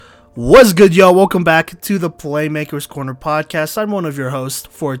What's good, y'all? Welcome back to the Playmakers Corner podcast. I'm one of your hosts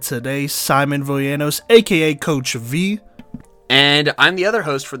for today, Simon Villanos, aka Coach V. And I'm the other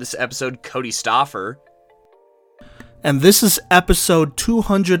host for this episode, Cody Stoffer. And this is episode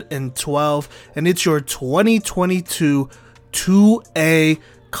 212, and it's your 2022 2A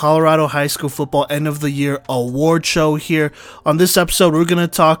Colorado High School Football End of the Year Award Show here. On this episode, we're going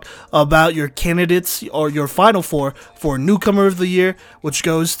to talk about your candidates or your Final Four for Newcomer of the Year, which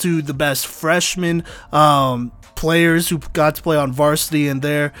goes to the best freshman players who got to play on varsity and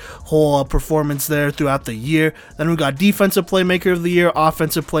their whole performance there throughout the year. Then we got Defensive Playmaker of the Year,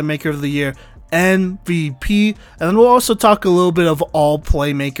 Offensive Playmaker of the Year, MVP, and then we'll also talk a little bit of All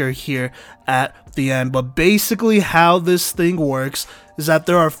Playmaker here at the end. But basically how this thing works is that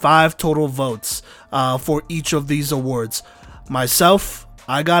there are 5 total votes for each of these awards. Myself,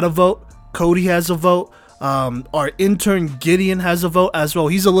 I got a vote. Cody has a vote. Our intern Gideon has a vote as well.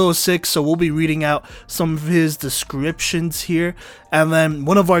 He's a little sick, so we'll be reading out some of his descriptions here. And then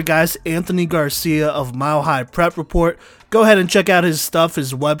one of our guys, Anthony Garcia of Mile High Prep Report. Go ahead and check out his stuff,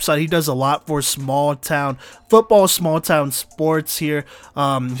 his website. He does a lot for small town football, small town sports here.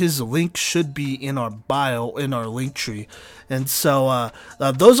 His link should be in our bio, in our link tree. And so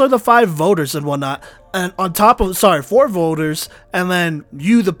those are the 5 voters and whatnot. And on top of, 4 voters, and then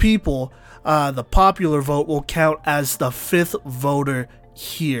you, the people, the popular vote will count as the 5th voter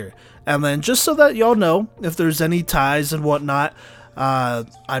here. And then just so that y'all know, if there's any ties and whatnot,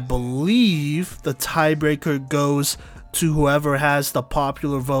 I believe the tiebreaker goes to whoever has the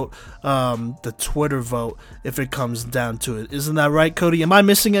popular vote, the Twitter vote, if it comes down to it. Isn't that right, Cody? Am I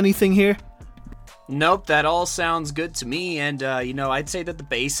missing anything here? Nope, that all sounds good to me. And, I'd say that the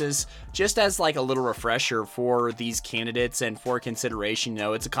basis, just as like a little refresher for these candidates and for consideration,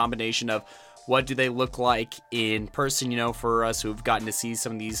 it's a combination of what do they look like in person, for us who've gotten to see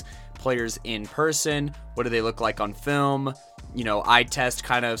some of these players in person. What do they look like on film? Eye test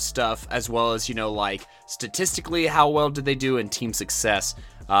kind of stuff, as well as, like statistically, how well did they do, and team success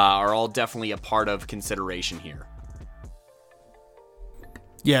are all definitely a part of consideration here.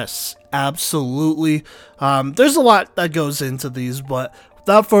 Yes, absolutely. There's a lot that goes into these, but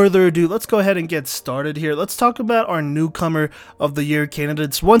without further ado, let's go ahead and get started here. Let's talk about our Newcomer of the Year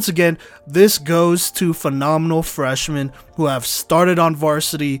candidates. Once again, this goes to phenomenal freshmen who have started on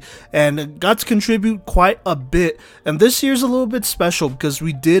varsity and got to contribute quite a bit. And this year's a little bit special because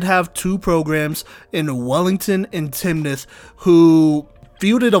we did have 2 programs in Wellington and Timnath who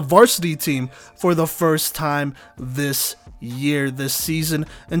fielded a varsity team for the first time this season,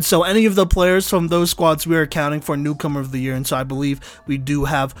 and so any of the players from those squads we are counting for Newcomer of the Year, and so I believe we do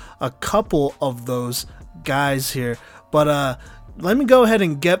have a couple of those guys here. But let me go ahead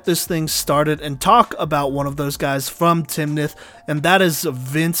and get this thing started and talk about one of those guys from Timnath, and that is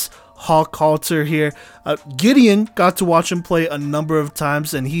Vince Hochhalter here. Gideon got to watch him play a number of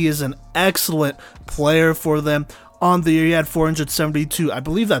times, and he is an excellent player for them. On the year, he had 472, I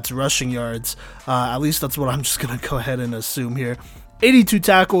believe that's rushing yards. At least that's what I'm just going to go ahead and assume here. 82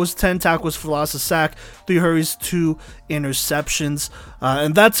 tackles, 10 tackles for loss of sack, 3 hurries, 2 interceptions.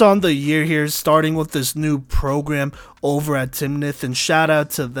 And that's on the year here, starting with this new program over at Timnath. And shout out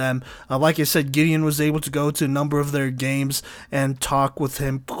to them. Like I said, Gideon was able to go to a number of their games and talk with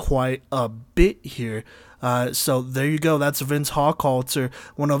him quite a bit here. So there you go. That's Vince Hochhalter,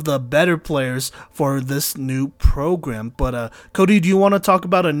 one of the better players for this new program. But Cody, do you want to talk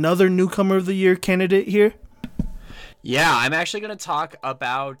about another Newcomer of the Year candidate here? Yeah, I'm actually going to talk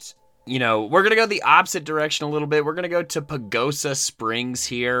about, we're going to go the opposite direction a little bit. We're going to go to Pagosa Springs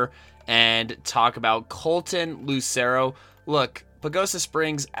here and talk about Colton Lucero. Look, Pagosa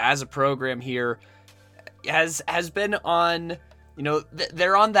Springs as a program here has been on...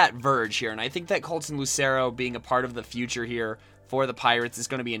 they're on that verge here, and I think that Colton Lucero being a part of the future here for the Pirates is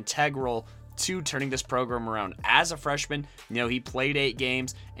going to be integral to turning this program around. As a freshman, he played 8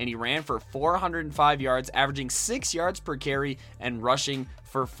 games, and he ran for 405 yards, averaging 6 yards per carry, and rushing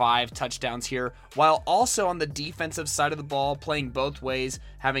for 5 touchdowns here, while also on the defensive side of the ball, playing both ways,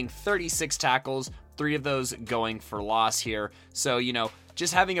 having 36 tackles, 3 of those going for loss here. So,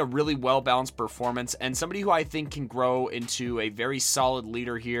 just having a really well-balanced performance, and somebody who I think can grow into a very solid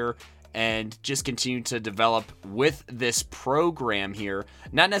leader here and just continue to develop with this program here.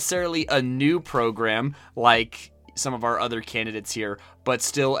 Not necessarily a new program like some of our other candidates here, but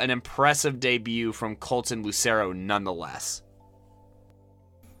still an impressive debut from Colton Lucero nonetheless.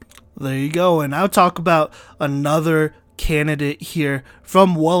 There you go. And I'll talk about another candidate here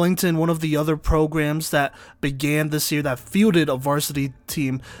from Wellington, one of the other programs that began this year, that fielded a varsity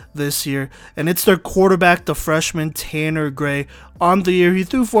team this year. And it's their quarterback, the freshman Tanner Gray. On the year, he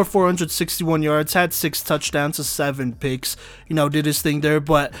threw for 461 yards, had 6 touchdowns to 7 picks, did his thing there.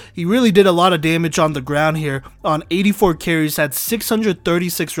 But he really did a lot of damage on the ground here. On 84 carries, had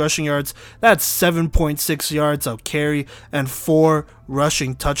 636 rushing yards. That's 7.6 yards a carry and 4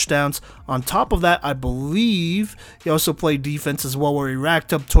 rushing touchdowns. On top of that, I believe he also played defense as well, where he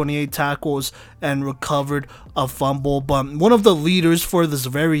racked up 28 tackles and recovered a fumble. But one of the leaders for this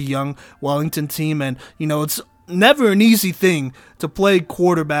very young Wellington team, and it's never an easy thing to play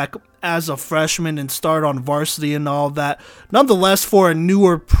quarterback as a freshman and start on varsity and all that. Nonetheless, for a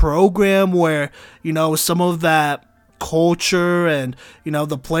newer program where some of that culture and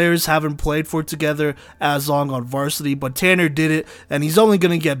the players haven't played for together as long on varsity, but Tanner did it, and he's only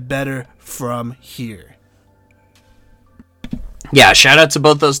going to get better from here. Yeah, shout out to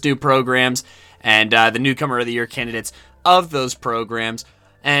both those new programs and the newcomer of the year candidates of those programs.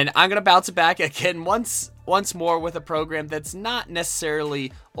 And I'm going to bounce it back again once more with a program that's not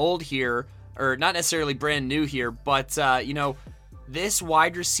necessarily old here, or not necessarily brand new here, but this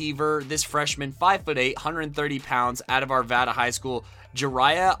wide receiver, this freshman, 5'8", 130 pounds, out of Arvada High School,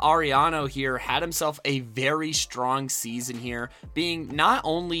 Jariah Ariano here had himself a very strong season here, being not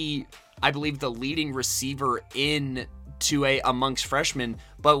only, I believe, the leading receiver in 2A amongst freshmen,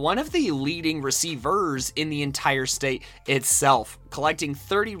 but one of the leading receivers in the entire state itself, collecting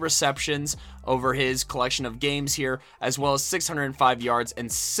 30 receptions over his collection of games here, as well as 605 yards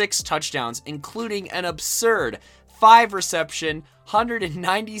and 6 touchdowns, including an absurd 5 reception,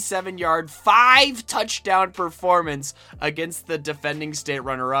 197 yard, 5 touchdown performance against the defending state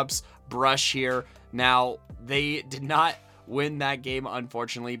runner-ups, Brush here. Now, they did not win that game,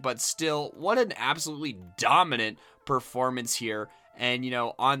 unfortunately, but still, what an absolutely dominant performance here. And,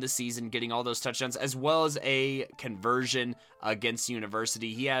 on the season, getting all those touchdowns, as well as a conversion against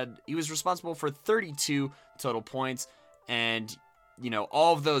University. He was responsible for 32 total points, and,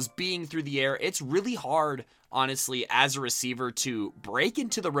 all of those being through the air. It's really hard, honestly, as a receiver to break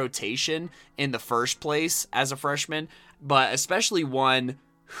into the rotation in the first place as a freshman, but especially one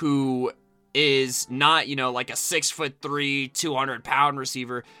who is not, like a 6'3", 200-pound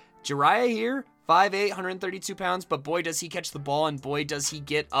receiver. Jariah here, 5'8", 132 pounds, but boy does he catch the ball, and boy does he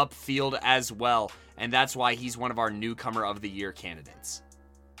get upfield as well. And that's why he's one of our newcomer of the year candidates.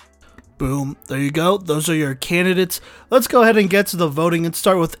 Boom. There you go. Those are your candidates. Let's go ahead and get to the voting and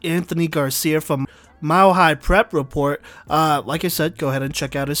start with Anthony Garcia from Mile High Prep Report. Like I said, go ahead and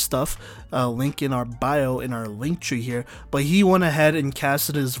check out his stuff. Link in our bio, in our link tree here. But he went ahead and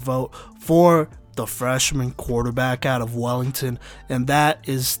casted his vote for the freshman quarterback out of Wellington, and that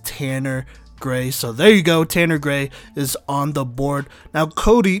is Tanner Gray. So there you go. Tanner Gray is on the board. Now,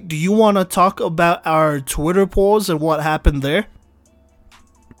 Cody, do you want to talk about our Twitter polls and what happened there?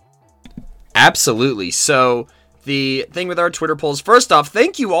 Absolutely. So the thing with our Twitter polls, first off,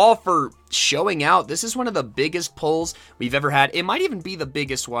 thank you all for showing out. This is one of the biggest polls we've ever had. It might even be the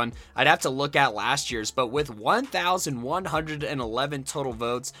biggest one. I'd have to look at last year's, but with 1,111 total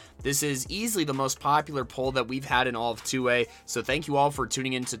votes, this is easily the most popular poll that we've had in all of 2A. So thank you all for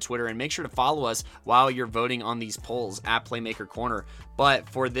tuning into Twitter, and make sure to follow us while you're voting on these polls at Playmaker Corner. But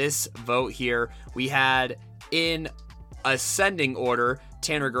for this vote here, we had in ascending order,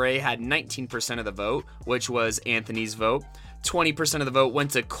 Tanner Gray had 19% of the vote, which was Anthony's vote. 20% of the vote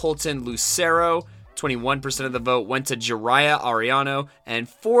went to Colton Lucero. 21% of the vote went to Jariah Ariano. And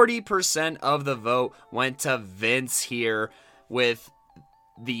 40% of the vote went to Vince here, with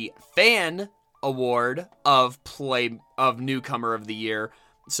the fan award of newcomer of the year.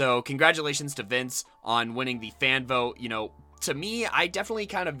 So congratulations to Vince on winning the fan vote. To me, I definitely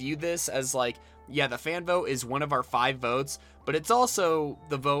kind of view this as like, yeah, the fan vote is one of our 5 votes, but it's also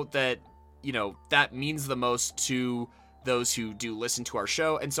the vote that, that means the most to those who do listen to our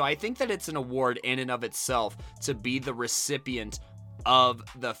show. And so I think that it's an award in and of itself to be the recipient of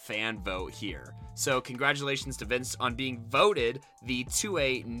the fan vote here. So congratulations to Vince on being voted the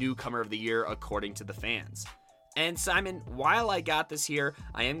 2A newcomer of the year according to the fans. And Simon, while I got this here,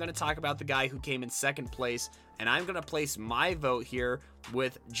 I am going to talk about the guy who came in second place, and I'm going to place my vote here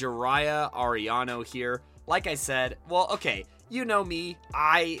with Jariah Ariano here. Like I said, well, okay, you know me,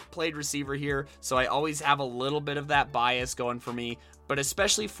 I played receiver here, so I always have a little bit of that bias going for me, but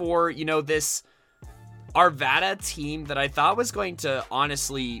especially for, this Arvada team that I thought was going to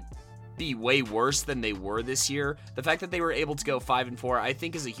honestly be way worse than they were this year. The fact that they were able to go 5-4, I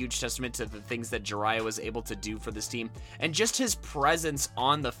think, is a huge testament to the things that Jariah was able to do for this team, and just his presence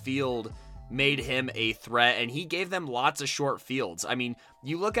on the field made him a threat, and he gave them lots of short fields. I mean,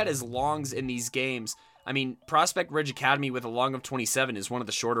 you look at his longs in these games. I mean, Prospect Ridge Academy with a long of 27 is one of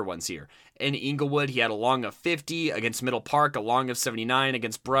the shorter ones here. In Inglewood, he had a long of 50. Against Middle Park, a long of 79.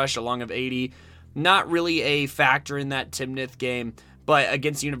 Against Brush, a long of 80. Not really a factor in that Timnath game, but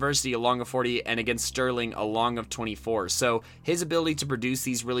against University, a long of 40, and against Sterling, a long of 24. So his ability to produce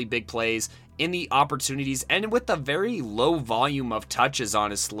these really big plays in the opportunities, and with a very low volume of touches,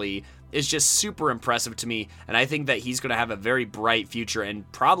 honestly, is just super impressive to me, and I think that he's going to have a very bright future and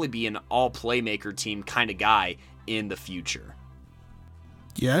probably be an all-playmaker team kind of guy in the future.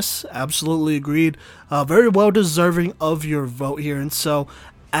 Yes, absolutely agreed. Very well deserving of your vote here, and so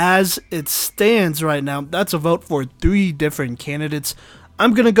as it stands right now, that's a vote for 3 different candidates.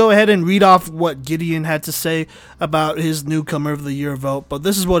 I'm going to go ahead and read off what Gideon had to say about his Newcomer of the Year vote, but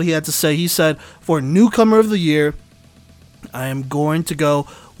this is what he had to say. He said, for Newcomer of the Year, I am going to go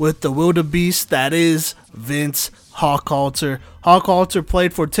with the wildebeest that is Vince Hochhalter. Hochhalter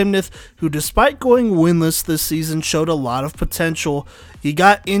played for Timnath, who despite going winless this season showed a lot of potential. He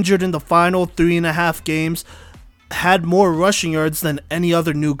got injured in the final 3.5 games, had more rushing yards than any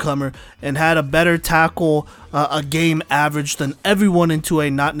other newcomer, and had a better tackle a game average than everyone in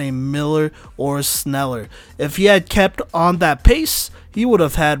 2A not named Miller or Sneller. If he had kept on that pace, he would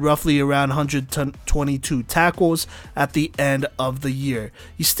have had roughly around 122 tackles at the end of the year.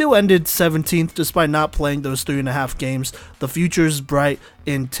 He still ended 17th despite not playing those 3.5 games. The future is bright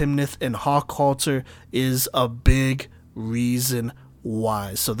in Timnath, and Hochhalter is a big reason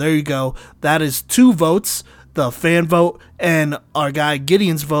why. So there you go. That is 2 votes. The fan vote and our guy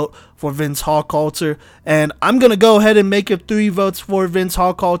Gideon's vote for Vince Hochhalter. And I'm going to go ahead and make it 3 votes for Vince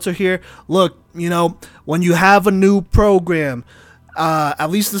Hochhalter here. Look, when you have a new program, at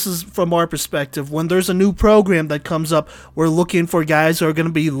least this is from our perspective, when there's a new program that comes up, we're looking for guys who are going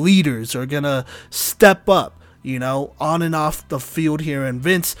to be leaders, or going to step up, on and off the field here. And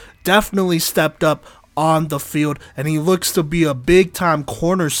Vince definitely stepped up on the field, and he looks to be a big-time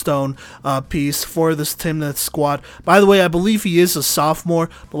cornerstone piece for this Timnath squad. By the way, I believe he is a sophomore,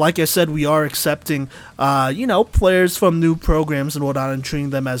 but like I said, we are accepting, players from new programs and whatnot and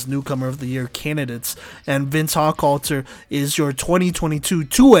treating them as Newcomer of the Year candidates. And Vince Hochhalter is your 2022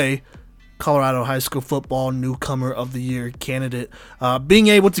 2A Colorado High School Football Newcomer of the Year candidate, being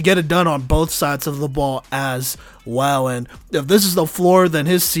able to get it done on both sides of the ball as well. And if this is the floor, then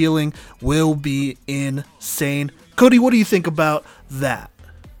his ceiling will be insane. Cody, what do you think about that?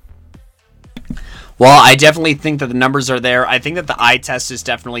 Well, I definitely think that the numbers are there. I think that the eye test is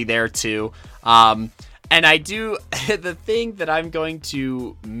definitely there too. And I do, the thing that I'm going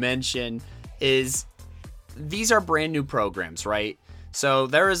to mention is these are brand new programs, right? So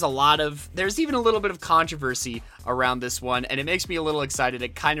there's even a little bit of controversy around this one, and it makes me a little excited.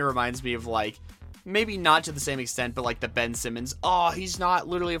 It kind of reminds me of, maybe not to the same extent, but the Ben Simmons. Oh, he's not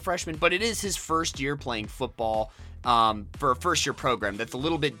literally a freshman, but it is his first year playing football for a first-year program. That's a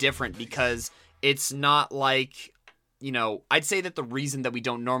little bit different because it's not I'd say that the reason that we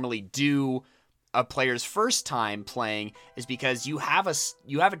don't normally do a player's first time playing is because you have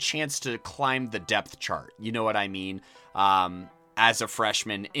a chance to climb the depth chart. You know what I mean? As a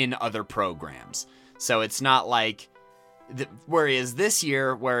freshman in other programs. So it's not whereas this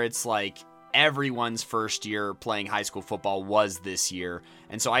year, where it's everyone's first year playing high school football was this year.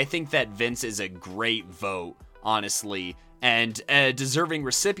 And so I think that Vince is a great vote, honestly, and a deserving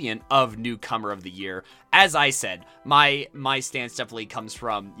recipient of Newcomer of the Year. As I said, my stance definitely comes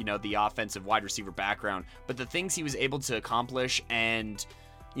from, the offensive wide receiver background, but the things he was able to accomplish and,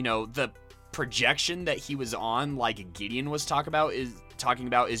 the projection that he was on, like Gideon was talking about,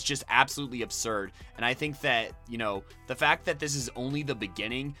 is just absolutely absurd. And I think that, the fact that this is only the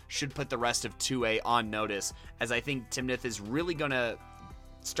beginning should put the rest of 2A on notice, as I think Timnath is really going to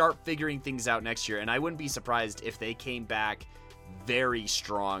start figuring things out next year. And I wouldn't be surprised if they came back very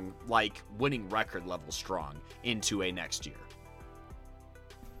strong, winning record level strong in 2A next year.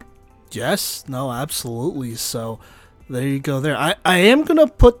 Yes, no, absolutely. So there you go there. I am going to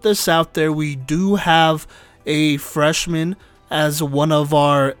put this out there. We do have a freshman as one of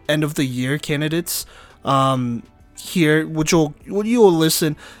our end of the year candidates here, which you will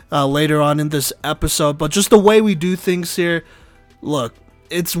listen later on in this episode. But just the way we do things here, look,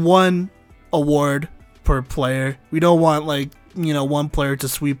 it's 1 award per player. We don't want one player to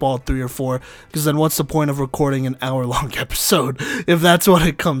sweep all 3 or 4, because then what's the point of recording an hour-long episode if that's what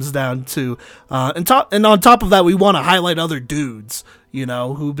it comes down to? And on top of that, we want to highlight other dudes,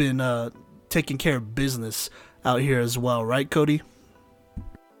 who've been taking care of business out here as well, right, Cody?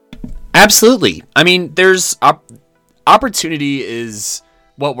 Absolutely. I mean, there's opportunity is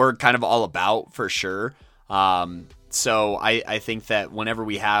what we're kind of all about for sure. So I think that whenever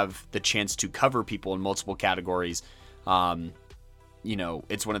we have the chance to cover people in multiple categories,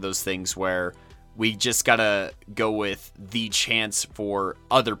 it's one of those things where we just gotta go with the chance for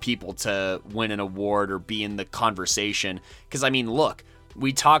other people to win an award or be in the conversation. Because, look,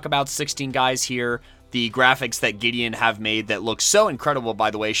 we talk about 16 guys here. The graphics that Gideon have made that look so incredible,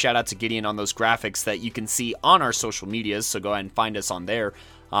 by the way. Shout out to Gideon on those graphics that you can see on our social medias, so go ahead and find us on there.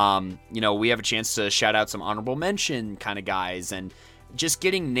 We have a chance to shout out some honorable mention kind of guys, and just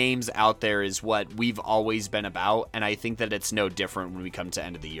getting names out there is what we've always been about, and I think that it's no different when we come to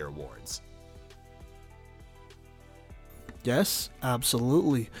end of the year awards. Yes,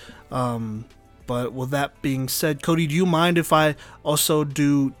 absolutely. But with that being said, Cody, do you mind if I also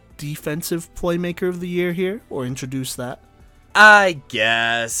do Defensive Playmaker of the Year here, or introduce that? I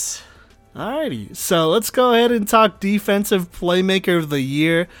guess. Alrighty, so let's go ahead and talk Defensive Playmaker of the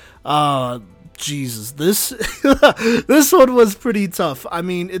Year. Jesus, this this one was pretty tough.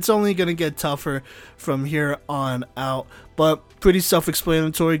 It's only gonna get tougher from here on out, but pretty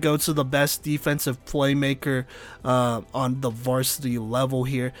self-explanatory. Go to the best defensive playmaker on the varsity level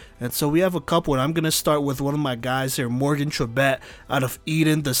here, and so we have a couple. And I'm gonna start with one of my guys here, Morgan Trebet out of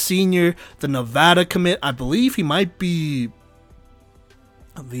Eden, the senior, the Nevada commit. I believe he might be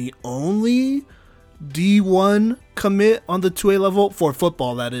the only D1 commit on the 2A level for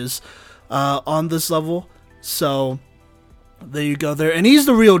football, that is. On this level, so there you go there, and he's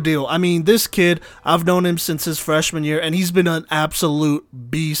the real deal. This kid, I've known him since his freshman year, and he's been an absolute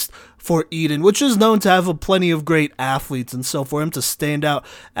beast for Eden, which is known to have plenty of great athletes, and so for him to stand out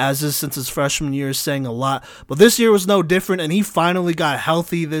as is since his freshman year is saying a lot. But this year was no different, and he finally got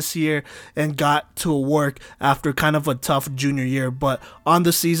healthy this year and got to work after kind of a tough junior year. But on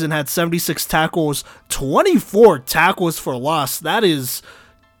the season, had 76 tackles, 24 tackles for loss. That is...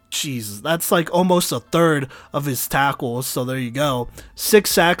 Jesus, that's like almost a third of his tackles, so there you go. 6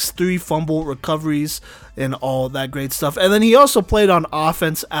 sacks, 3 fumble recoveries, and all that great stuff. And then he also played on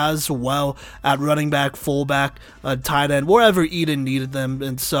offense as well, at running back, fullback, tight end, wherever Eden needed them,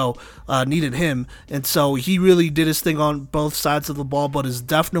 and so needed him. And so he really did his thing on both sides of the ball, but is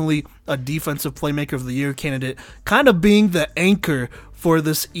definitely a Defensive Playmaker of the Year candidate, kind of being the anchor for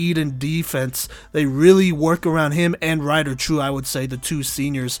this Eden defense. They really work around him and Ryder True, I would say, the two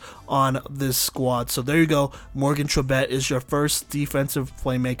seniors on this squad. So there you go. Morgan Trebet is your first Defensive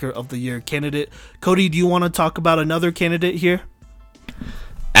Playmaker of the Year candidate. Cody, do you want to talk about another candidate here?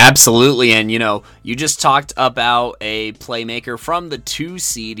 Absolutely, and you just talked about a playmaker from the 2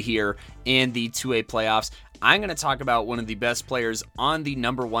 seed here in the 2A playoffs. I'm going to talk about one of the best players on the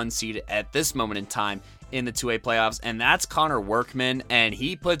number 1 seed at this moment in time in the 2A playoffs, and that's Connor Workman, and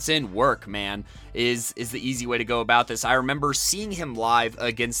he puts in work, man, is the easy way to go about this. I remember seeing him live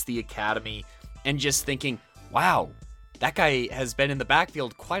against the Academy and just thinking, wow, that guy has been in the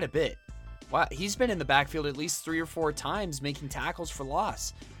backfield quite a bit. Wow, he's been in the backfield at least 3 or 4 times making tackles for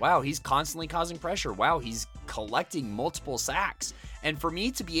loss. Wow, he's constantly causing pressure. Wow, he's collecting multiple sacks. And for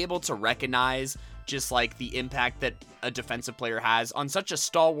me to be able to recognize just like the impact that a defensive player has on such a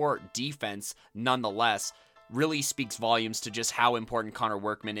stalwart defense nonetheless really speaks volumes to just how important Connor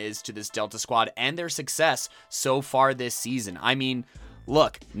Workman is to this Delta squad and their success so far this season.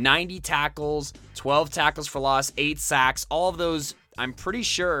 Look, 90 tackles, 12 tackles for loss, 8 sacks, all of those, I'm pretty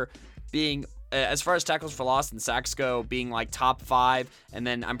sure, being, as far as tackles for loss and sacks go, being like top 5, and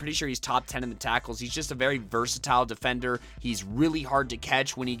then I'm pretty sure he's top 10 in the tackles. He's just a very versatile defender. He's really hard to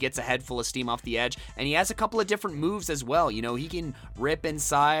catch when he gets a head full of steam off the edge, and he has a couple of different moves as well. He can rip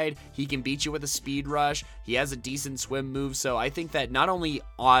inside, he can beat you with a speed rush, he has a decent swim move, so I think that not only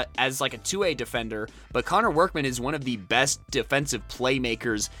as like a 2A defender, but Connor Workman is one of the best defensive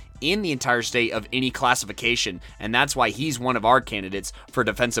playmakers in the entire state of any classification, and that's why he's one of our candidates for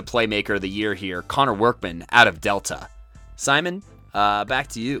Defensive Playmaker of the Year here, Connor Workman out of Delta. Simon, back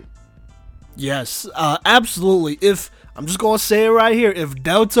to you. Yes, absolutely. I'm just going to say it right here, if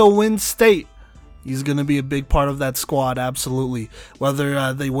Delta wins state, he's going to be a big part of that squad, absolutely.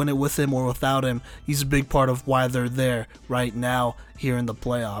 Whether they win it with him or without him, he's a big part of why they're there right now here in the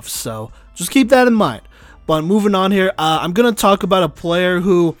playoffs, so just keep that in mind. But moving on here, I'm going to talk about a player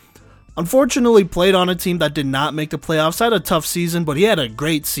who unfortunately played on a team that did not make the playoffs. Had a tough season, but he had a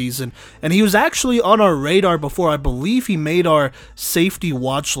great season, and he was actually on our radar before. I believe he made our safety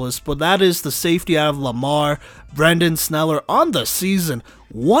watch list, but that is the safety out of Lamar, Brendan Sneller. On the season,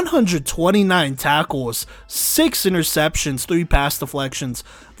 129 tackles, 6 interceptions, 3 pass deflections.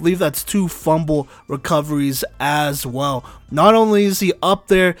 I believe that's 2 fumble recoveries as well. Not only is he up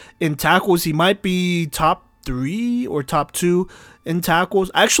there in tackles, he might be top 3 or top 2 in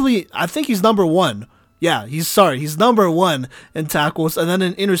tackles. Actually, I think he's number 1. Yeah, he's number 1 in tackles, and then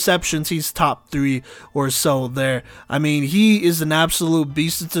in interceptions, he's top 3 or so there. I mean, he is an absolute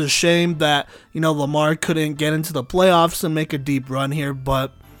beast. It's a shame that, Lamar couldn't get into the playoffs and make a deep run here,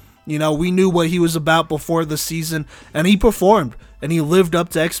 but, we knew what he was about before the season, and he performed, and he lived up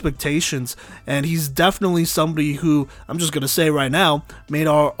to expectations, and he's definitely somebody who, I'm just going to say right now, made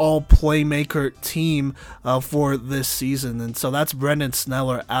our all-playmaker team for this season, and so that's Brandon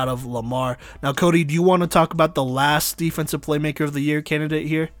Sneller out of Lamar. Now, Cody, do you want to talk about the last Defensive Playmaker of the Year candidate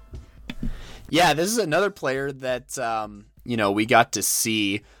here? Yeah, this is another player that, we got to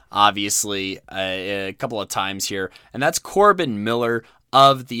see, obviously, a couple of times here, and that's Corbin Miller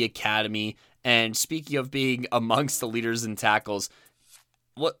of the Academy. And speaking of being amongst the leaders in tackles,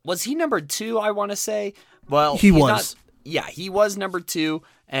 what was he number 2? I want to say. Well, he was. He was number 2,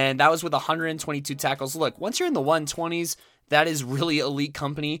 and that was with 122 tackles. Look, once you're in the 120s, that is really elite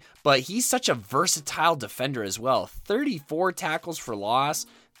company. But he's such a versatile defender as well. 34 tackles for loss,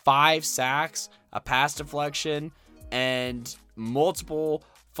 5 sacks, a pass deflection, and multiple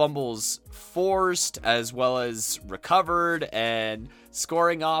fumbles forced as well as recovered and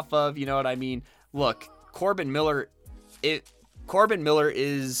scoring off of, you know what I mean? Look, Corbin Miller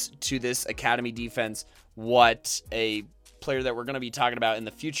is to this Academy defense what a player that we're going to be talking about in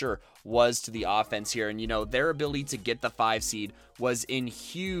the future was to the offense here. And, their ability to get the 5 seed was in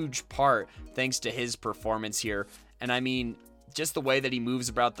huge part thanks to his performance here. And I mean, just the way that he moves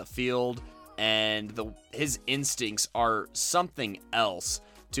about the field and his instincts are something else,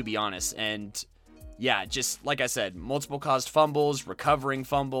 to be honest. And yeah, just like I said, multiple caused fumbles, recovering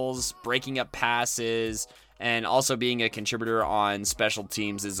fumbles, breaking up passes, and also being a contributor on special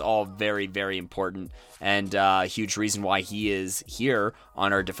teams is all very, very important, and a huge reason why he is here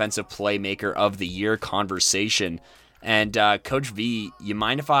on our Defensive Playmaker of the Year conversation. And Coach V, you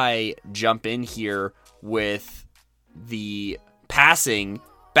mind if I jump in here with the passing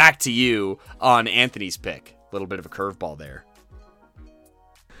back to you on Anthony's pick? A little bit of a curveball there.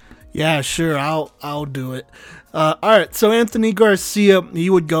 Yeah, sure. I'll do it. All right. So Anthony Garcia, he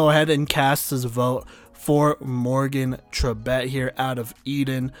would go ahead and cast his vote for Morgan Trebet here out of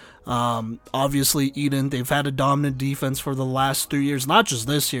Eden. Obviously, Eden, they've had a dominant defense for the last 3 years, not just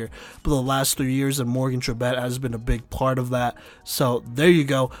this year, but the last 3 years, and Morgan Trebet has been a big part of that. So there you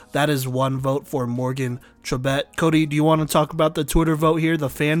go. That is one vote for Morgan Trebet. Cody, do you want to talk about the Twitter vote here, the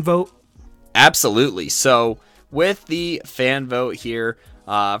fan vote? Absolutely. So with the fan vote here,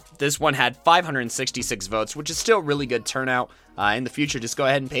 this one had 566 votes, which is still really good turnout. In the future, just go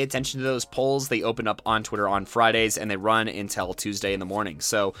ahead and pay attention to those polls. They open up on Twitter on Fridays, and they run until Tuesday in the morning.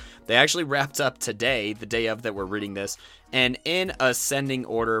 So they actually wrapped up today, the day of that we're reading this. And in ascending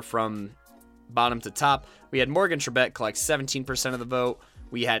order from bottom to top, we had Morgan Trebet collect 17% of the vote.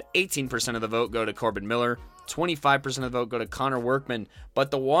 We had 18% of the vote go to Corbin Miller. 25% of the vote go to Connor Workman. But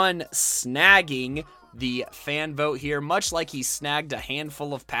the one snagging the fan vote here, much like he snagged a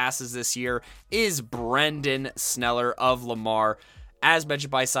handful of passes this year, is Brendan Sneller of Lamar. As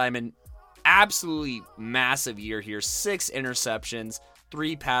mentioned by Simon, absolutely massive year here. 6 interceptions,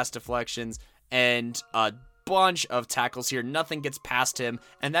 3 pass deflections, and a bunch of tackles here. Nothing gets past him,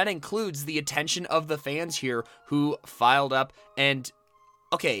 and that includes the attention of the fans here who filed up. And,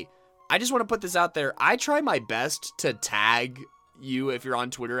 okay, I just want to put this out there. I try my best to tag you if you're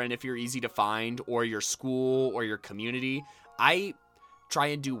on Twitter and if you're easy to find, or your school or your community. I try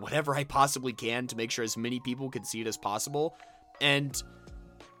and do whatever I possibly can to make sure as many people can see it as possible. And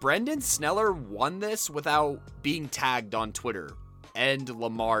Brendan Sneller won this without being tagged on Twitter, and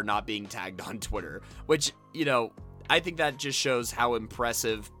Lamar not being tagged on Twitter, which, I think that just shows how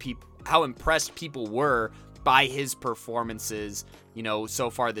impressed people were by his performances, so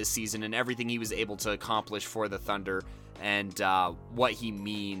far this season, and everything he was able to accomplish for the Thunder, and what he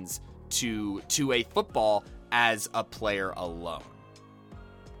means to a football as a player alone.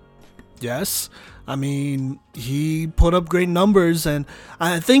 Yes. I mean, he put up great numbers, and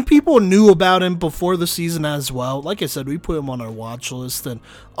I think people knew about him before the season as well. Like I said, we put him on our watch list, and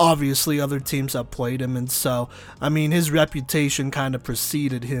obviously other teams have played him, and so, I mean, his reputation kind of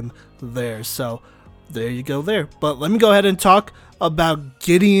preceded him there. So there you go there. But let me go ahead and talk about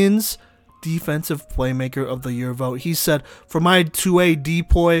Gideon's Defensive Playmaker of the Year vote. He said, for my 2A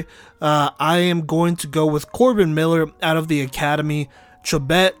DPOY, I am going to go with Corbin Miller out of the Academy.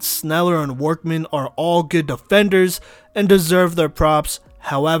 Trebet, Sneller, and Workman are all good defenders and deserve their props.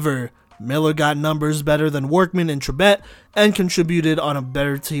 However, Miller got numbers better than Workman and Trebet and contributed on a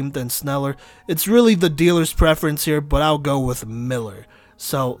better team than Sneller. It's really the dealer's preference here, but I'll go with Miller.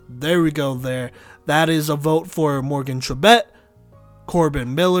 So there we go there. That is a vote for Morgan Trebet.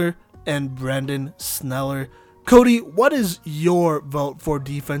 Corbin Miller, and Brendan Sneller. Cody, what is your vote for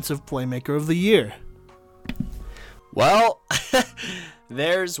Defensive Playmaker of the Year? Well,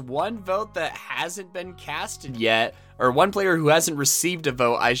 there's one vote that hasn't been casted yet, or one player who hasn't received a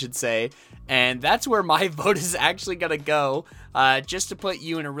vote, I should say, and that's where my vote is actually going to go. Just to put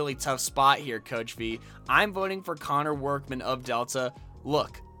you in a really tough spot here, Coach V, I'm voting for Connor Workman of Delta.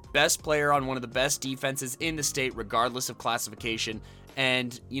 Look, best player on one of the best defenses in the state, regardless of classification.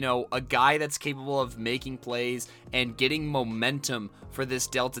 And, a guy that's capable of making plays and getting momentum for this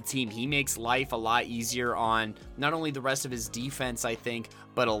Delta team. He makes life a lot easier on not only the rest of his defense, I think,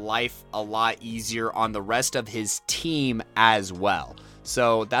 but a lot easier on the rest of his team as well.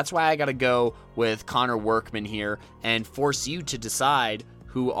 So that's why I got to go with Connor Workman here and force you to decide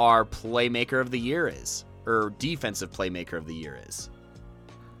who our Playmaker of the Year is, or Defensive Playmaker of the Year is.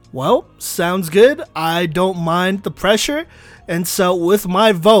 Well, sounds good. I don't mind the pressure. And so with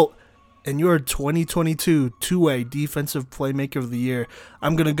my vote and your 2022 2A Defensive Playmaker of the Year,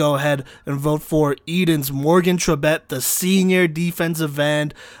 I'm going to go ahead and vote for Eden's Morgan Trebet, the senior defensive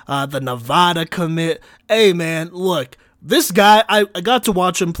end, the Nevada commit. Hey, man, look. This guy, I got to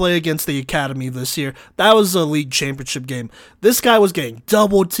watch him play against the Academy this year. That was a league championship game. This guy was getting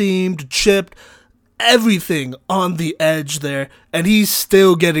double-teamed, chipped, everything on the edge there, and he's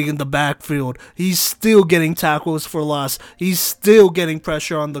still getting in the backfield. He's still getting tackles for loss. He's still getting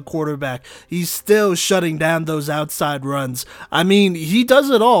pressure on the quarterback. He's still shutting down those outside runs. I mean, he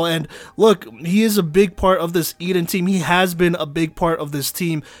does it all, and look, he is a big part of this Eden team. He has been a big part of this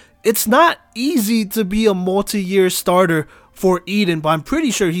team. It's not easy to be a multi-year starter for Eden, but I'm pretty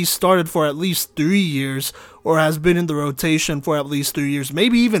sure he's started for at least 3 years or has been in the rotation for at least 3 years,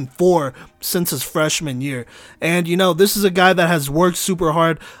 maybe even 4 since his freshman year. And, this is a guy that has worked super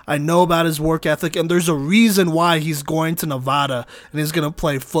hard. I know about his work ethic, and there's a reason why he's going to Nevada and he's going to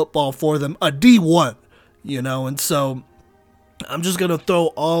play football for them, a D1, and so I'm just going to throw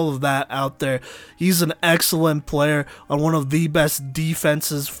all of that out there. He's an excellent player on one of the best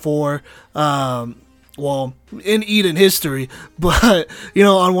defenses for, in Eden history, but,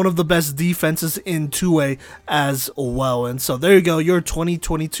 on one of the best defenses in 2A as well. And so there you go. Your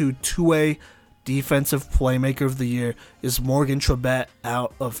 2022 2A Defensive Playmaker of the Year is Morgan Trebet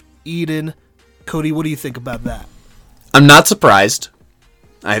out of Eden. Cody, what do you think about that? I'm not surprised.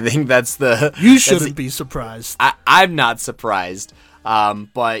 I think that's the... You shouldn't be surprised. I'm not surprised.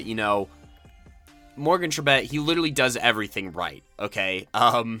 But, Morgan Trebet, he literally does everything right, okay?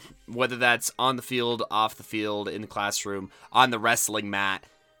 Whether that's on the field, off the field, in the classroom, on the wrestling mat,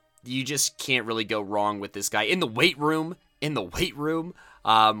 you just can't really go wrong with this guy. In the weight room,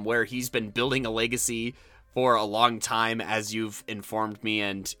 where he's been building a legacy for a long time, as you've informed me.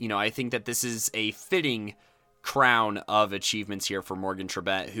 And, I think that this is a fitting crown of achievements here for Morgan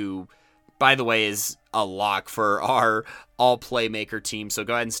Trebet, who, by the way, is a lock for our all Playmaker team. So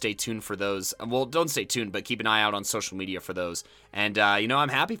go ahead and stay tuned for those. Well, don't stay tuned, but keep an eye out on social media for those. And, I'm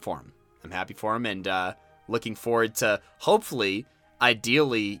happy for him. And looking forward to, hopefully,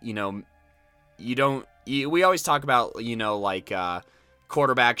 ideally, we always talk about,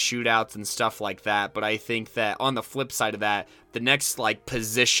 quarterback shootouts and stuff like that, but I think that on the flip side of that, the next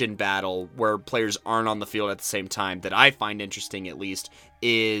position battle where players aren't on the field at the same time that I find interesting, at least,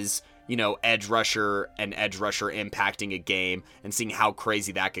 is edge rusher impacting a game and seeing how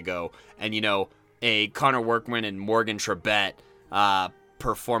crazy that could go. And a Connor Workman and Morgan Trebet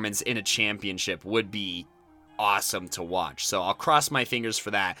performance in a championship would be awesome to watch. So I'll cross my fingers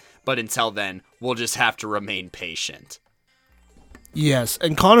for that, but until then, we'll just have to remain patient. Yes,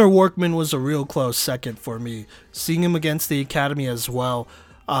 and Connor Workman was a real close second for me. Seeing him against the Academy as well,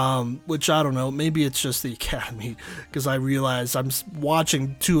 which I don't know, maybe it's just the Academy, because I realize I'm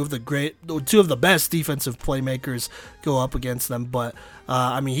watching two of the best defensive playmakers go up against them. But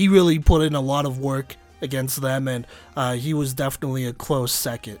he really put in a lot of work against them, and he was definitely a close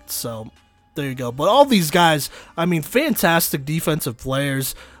second. So there you go. But all these guys, fantastic defensive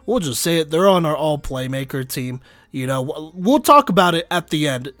players. We'll just say it. They're on our all Playmaker team. We'll talk about it at the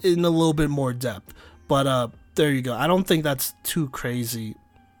end in a little bit more depth. But there you go. I don't think that's too crazy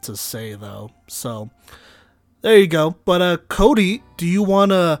to say, though. So there you go. But Cody, do you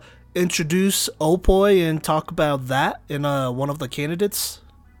want to introduce Opoy and talk about that in one of the candidates?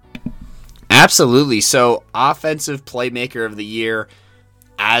 Absolutely. So Offensive Playmaker of the Year,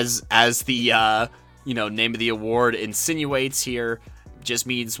 as the name of the award insinuates here, just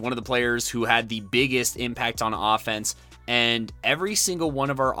means one of the players who had the biggest impact on offense. And every single one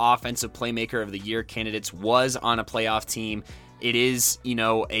of our Offensive Playmaker of the Year candidates was on a playoff team it is,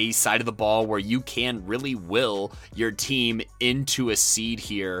 a side of the ball where you can really will your team into a seed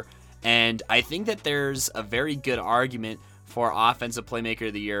here. And I think that there's a very good argument for Offensive Playmaker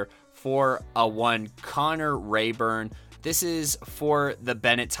of the Year for one Connor Rayburn. This is for the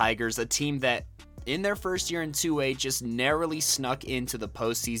Bennett Tigers, a team that in their first year in 2A just narrowly snuck into the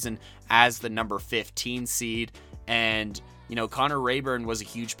postseason as the number 15 seed. And, Connor Rayburn was a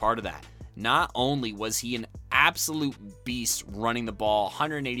huge part of that. Not only was he an absolute beast running the ball,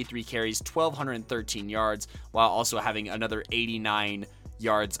 183 carries, 1,213 yards, while also having another 89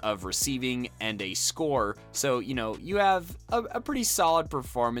 yards of receiving and a score. So, you have a pretty solid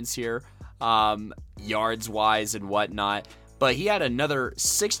performance here, yards-wise and whatnot. But he had another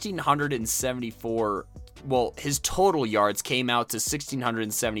 1,674. Well, his total yards came out to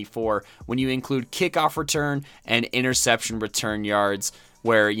 1,674 when you include kickoff return and interception return yards,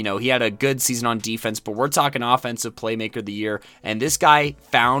 where, he had a good season on defense, but we're talking Offensive Playmaker of the Year, and this guy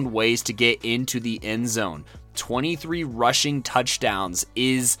found ways to get into the end zone. 23 rushing touchdowns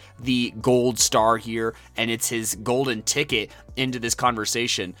is the gold star here, and it's his golden ticket into this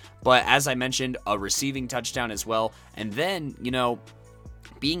conversation. But as I mentioned, a receiving touchdown as well. And then,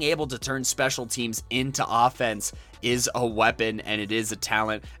 being able to turn special teams into offense is a weapon, and it is a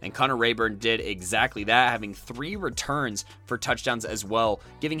talent. And Connor Rayburn did exactly that, having 3 returns for touchdowns as well,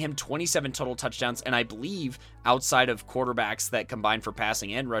 giving him 27 total touchdowns. And I believe outside of quarterbacks that combine for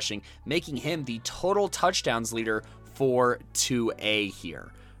passing and rushing, making him the total touchdowns leader for 2A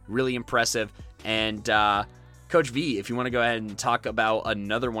here. Really impressive. And Coach V, if you want to go ahead and talk about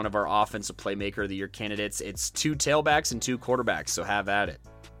another one of our Offensive Playmaker of the Year candidates, it's 2 tailbacks and 2 quarterbacks, so have at it.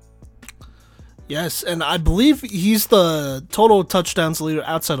 Yes, and I believe he's the total touchdowns leader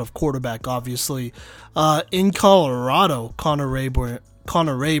outside of quarterback, obviously. In Colorado, Connor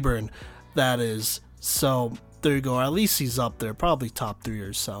Rayburn, that is. So there you go. At least he's up there, probably top 3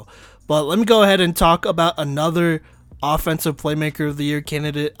 or so. But let me go ahead and talk about another Offensive Playmaker of the Year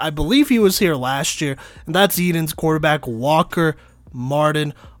candidate. I believe he was here last year, and that's Eden's quarterback, Walker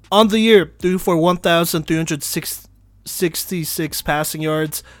Martin. On the year, threw for 1,366 passing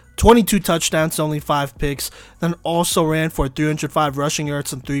yards, 22 touchdowns, only 5 picks, then also ran for 305 rushing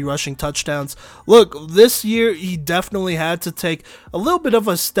yards and 3 rushing touchdowns. Look, this year he definitely had to take a little bit of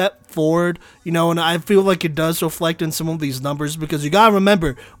a step forward, and I feel like it does reflect in some of these numbers, because you gotta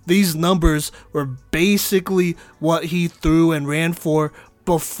remember, these numbers were basically what he threw and ran for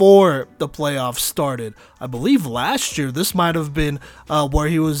before the playoffs started. I believe last year this might have been where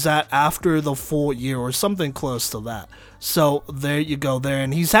he was at after the full year or something close to that. So there you go there.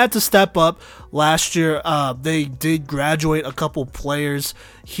 And he's had to step up. Last year they did graduate a couple players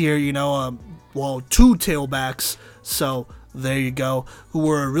here, 2 tailbacks. So there you go, who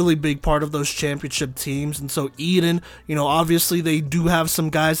were a really big part of those championship teams. And so Eden, obviously they do have some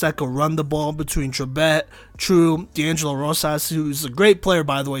guys that can run the ball between Trebet, True, D'Angelo Rosas, who's a great player,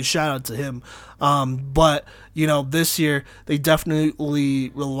 by the way, shout out to him. But, this year they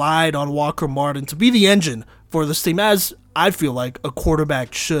definitely relied on Walker Martin to be the engine for this team, as I feel like a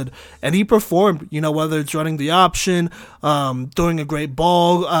quarterback should. And he performed, whether it's running the option, throwing a great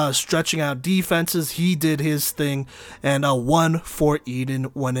ball, stretching out defenses. He did his thing and won for Eden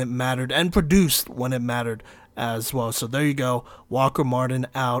when it mattered and produced when it mattered as well. So there you go, Walker Martin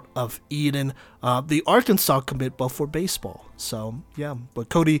out of Eden, the Arkansas commit, but for baseball. So yeah, but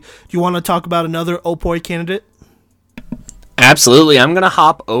Cody, do you want to talk about another Opoy candidate? Absolutely. I'm going to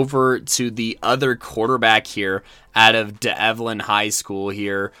hop over to the other quarterback here out of Devlin High School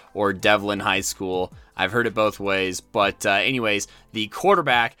here, or Devlin High School. I've heard it both ways. But anyways, the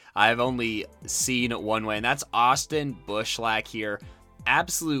quarterback I've only seen one way, and that's Austin Bushlack here.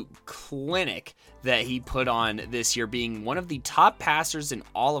 Absolute clinic that he put on this year, being one of the top passers in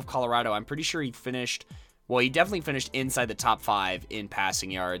all of Colorado. I'm pretty sure he definitely finished inside the top 5 in passing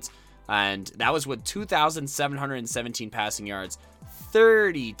yards. And that was with 2,717 passing yards,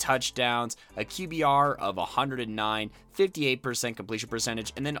 30 touchdowns, a QBR of 109, 58% completion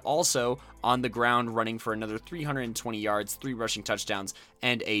percentage, and then also on the ground running for another 320 yards, 3 rushing touchdowns,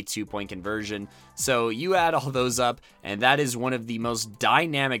 and a 2-point conversion. So you add all those up, and that is one of the most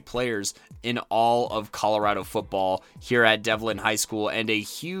dynamic players in all of Colorado football here at Devlin High School, and a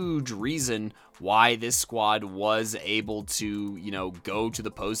huge reason why this squad was able to, go to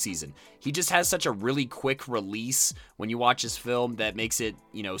the postseason. He just has such a really quick release when you watch his film that makes it,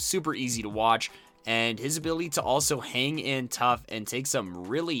 super easy to watch. And his ability to also hang in tough and take some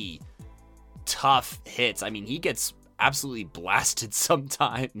really tough hits. I mean, he gets absolutely blasted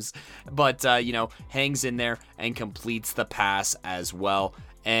sometimes, but, hangs in there and completes the pass as well.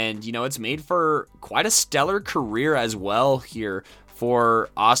 And, it's made for quite a stellar career as well here for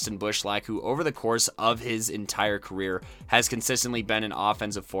Austin Bushlach, who over the course of his entire career has consistently been an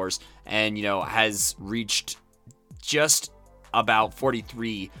offensive force and, has reached just about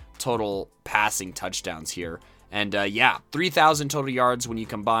 43 total passing touchdowns here. And 3,000 total yards when you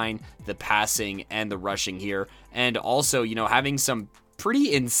combine the passing and the rushing here. And also, having some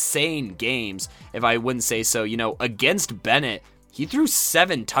pretty insane games, if I wouldn't say so. Against Bennett, he threw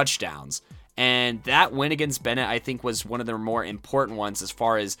 7 touchdowns. And that win against Bennett, I think, was one of the more important ones as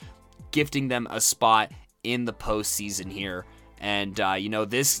far as gifting them a spot in the postseason here. And,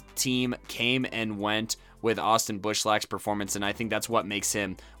 this team came and went with Austin Bushlach's performance, and I think that's what makes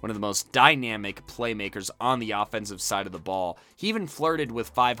him one of the most dynamic playmakers on the offensive side of the ball. He even flirted with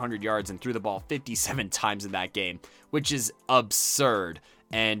 500 yards and threw the ball 57 times in that game, which is absurd.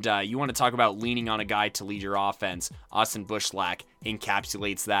 And you want to talk about leaning on a guy to lead your offense. Austin Bushlach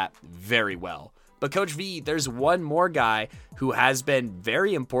encapsulates that very well. But Coach V, there's one more guy who has been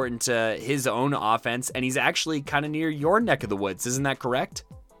very important to his own offense, and he's actually kind of near your neck of the woods. Isn't that correct?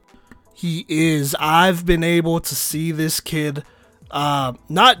 He is. I've been able to see this kid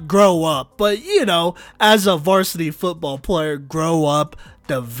not grow up, but, as a varsity football player, grow up,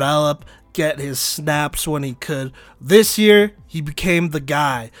 develop, get his snaps when he could. This year, he became the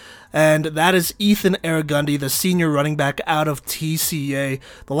guy. And that is Ethan Aragundi, the senior running back out of TCA.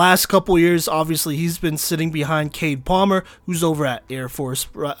 The last couple years, obviously, he's been sitting behind Cade Palmer, who's over at Air Force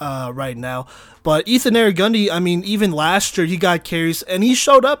right now. But Ethan Aragundi, even last year, he got carries, and he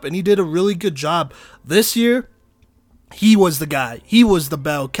showed up, and he did a really good job. This year, he was the guy. He was the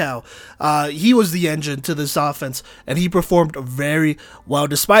bell cow. He was the engine to this offense, and he performed very well,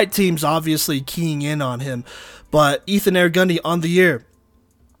 despite teams obviously keying in on him. But Ethan Aragundi on the year,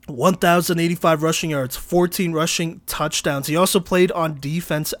 1,085 rushing yards, 14 rushing touchdowns. He also played on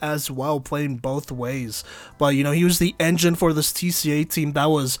defense as well, playing both ways. But, he was the engine for this TCA team that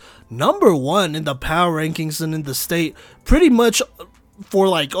was number 1 in the power rankings and in the state pretty much for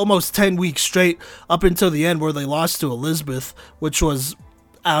almost 10 weeks straight up until the end where they lost to Elizabeth, which was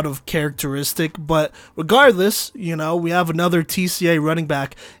out of characteristic. But regardless, we have another TCA running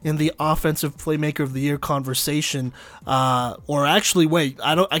back in the offensive playmaker of the year conversation. Or actually, wait,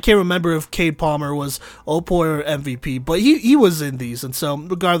 I can't remember if Cade Palmer was Opoy or MVP, but he was in these. And so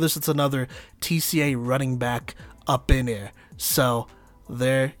regardless, it's another TCA running back up in there. So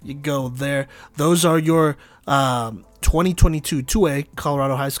there you go there. Those are your 2022 2A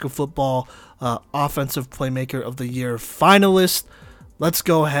Colorado High School Football Offensive Playmaker of the Year finalists. Let's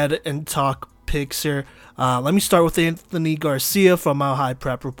go ahead and talk picks here. Let me start with Anthony Garcia from Mile High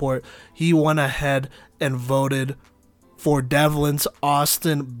Prep Report. He went ahead and voted for Devlin's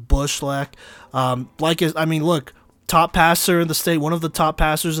Austin Bushlach. Look, top passer in the state, one of the top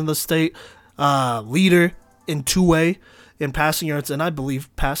passers in the state, leader in 2A in passing yards, and I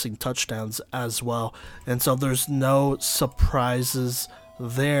believe passing touchdowns as well. And so there's no surprises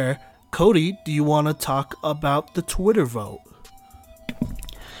there. Cody, do you want to talk about the Twitter vote?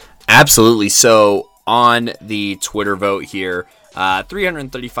 Absolutely. So on the Twitter vote here,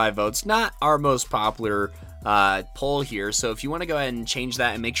 335 votes, not our most popular poll here. So if you want to go ahead and change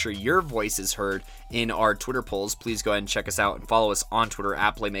that and make sure your voice is heard in our Twitter polls, please go ahead and check us out and follow us on Twitter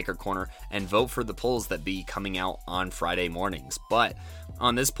at Playmaker Corner and vote for the polls that be coming out on Friday mornings. But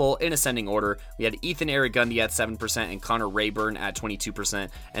on this poll, in ascending order, we had Ethan Aragundi at 7% and Connor Rayburn at 22%.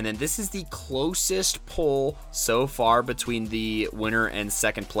 And then this is the closest poll so far between the winner and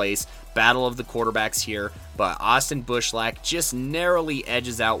second place. Battle of the quarterbacks here, but Austin Bushlach just narrowly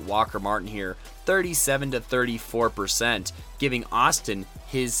edges out Walker Martin here, 37 to 34%, giving Austin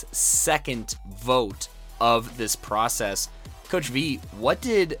his second vote of this process. Coach V, what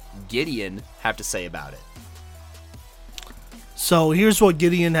did Gideon have to say about it? So here's what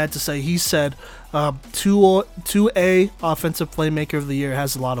Gideon had to say. He said, 2A Offensive Playmaker of the Year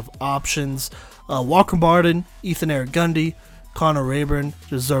has a lot of options. Walker Martin, Ethan Aragundi, Connor Rayburn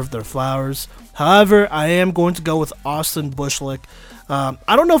deserve their flowers. However, I am going to go with Austin Bushlach. I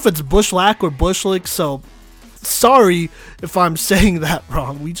don't know if it's Bushlach or Bushlach, so sorry if I'm saying that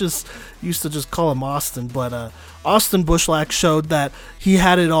wrong. We just used to just call him Austin, but Austin Bushlach showed that he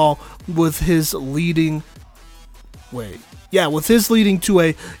had it all with his leading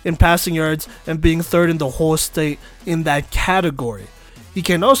 2A in passing yards and being third in the whole state in that category. He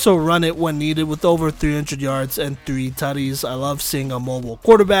can also run it when needed with over 300 yards and 3 tutties. I love seeing a mobile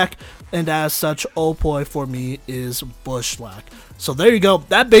quarterback, and as such, Opoy for me is Bushlach. So there you go.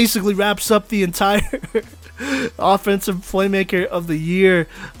 That basically wraps up the entire Offensive Playmaker of the Year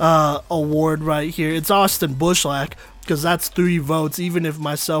award right here. It's Austin Bushlack, because that's 3 votes, even if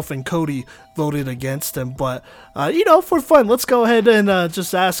myself and Cody voted against him. But, for fun, let's go ahead and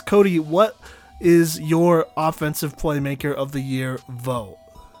just ask Cody, what is your Offensive Playmaker of the Year vote?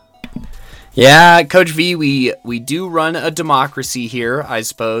 Yeah, Coach V, we do run a democracy here, I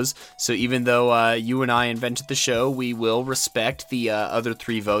suppose. So even though you and I invented the show, we will respect the other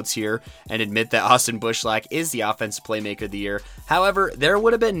 3 votes here and admit that Austin Bushlack is the Offensive Playmaker of the Year. However, there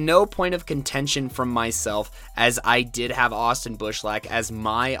would have been no point of contention from myself, as I did have Austin Bushlack as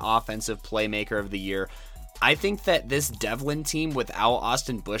my Offensive Playmaker of the Year. I think that this Devlin team without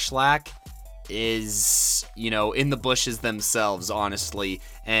Austin Bushlack is, in the bushes themselves, honestly,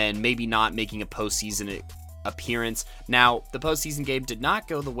 and maybe not making a postseason appearance. Now, the postseason game did not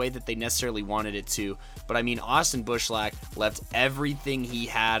go the way that they necessarily wanted it to, but I mean, Austin Bushlack left everything he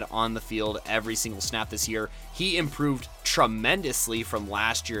had on the field every single snap this year. He improved tremendously from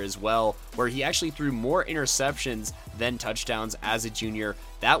last year as well, where he actually threw more interceptions than touchdowns as a junior.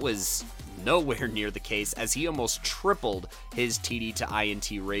 That was nowhere near the case, as he almost tripled his TD to INT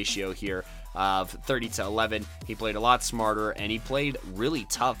ratio here of 30-11. He played a lot smarter, and he played really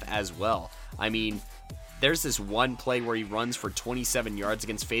tough as well. I mean, there's this one play where he runs for 27 yards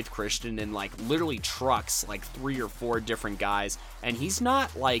against Faith Christian and literally trucks 3 or 4 different guys, and he's not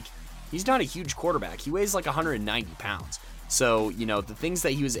a huge quarterback. He weighs 190 pounds. So, the things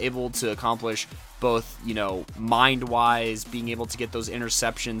that he was able to accomplish, both, mind-wise, being able to get those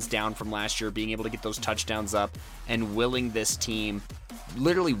interceptions down from last year, being able to get those touchdowns up, and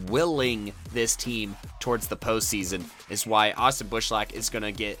literally willing this team towards the postseason, is why Austin Bushlack is going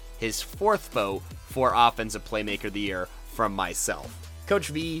to get his 4th vote for Offensive Playmaker of the Year from myself. Coach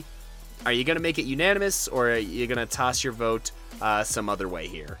V, are you going to make it unanimous, or are you going to toss your vote some other way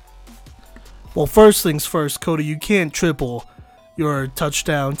here? Well, first things first, Cody, you can't triple your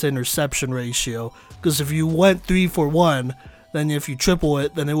touchdown to interception ratio, because if you went 3 for 1, then if you triple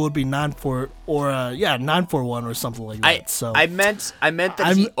it, then it would be 9 for 1 or something like that. I meant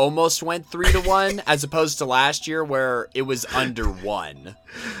that he almost went 3-1 as opposed to last year where it was under 1.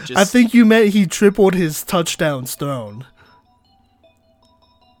 I think you meant he tripled his touchdowns thrown,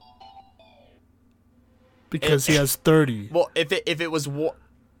 because he has 30. Well, if it was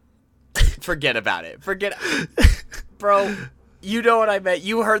forget about it. Bro, you know what I meant.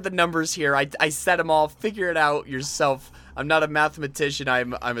 You heard the numbers here. I said them all. Figure it out yourself. I'm not a mathematician.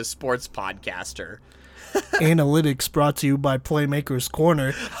 I'm a sports podcaster. Analytics brought to you by Playmaker's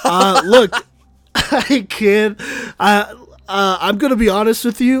Corner. Look, I can't. I'm going to be honest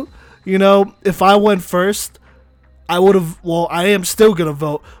with you. If I went first, I would have. Well, I am still going to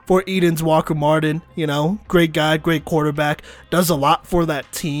vote for Eden's Walker Martin. Great guy, great quarterback, does a lot for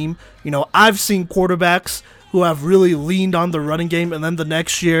that team. I've seen quarterbacks who have really leaned on the running game, and then the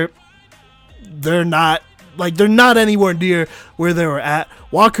next year, they're not anywhere near where they were at.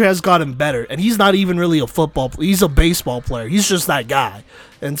 Walker has gotten better, and he's not even really a football player. He's a baseball player. He's just that guy.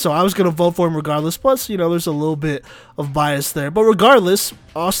 And so I was going to vote for him regardless. Plus, there's a little bit of bias there. But regardless,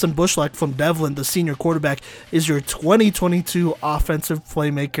 Austin Bushlack from Devlin, the senior quarterback, is your 2022 Offensive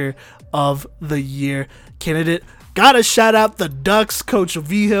Playmaker of the Year candidate. Gotta shout out the Ducks, Coach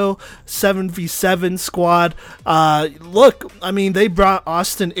Vigil, 7v7 squad. Look, I mean, they brought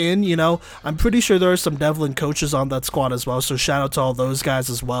Austin in, I'm pretty sure there are some Devlin coaches on that squad as well, so shout out to all those guys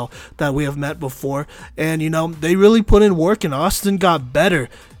as well that we have met before. And, they really put in work, and Austin got better.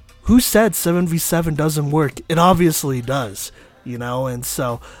 Who said 7v7 doesn't work? It obviously does. And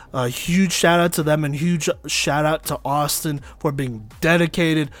so a huge shout out to them, and huge shout out to Austin for being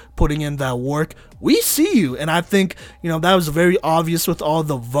dedicated, putting in that work. We see you, and I think that was very obvious with all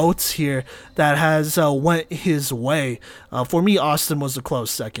the votes here that has went his way. For me, Austin was a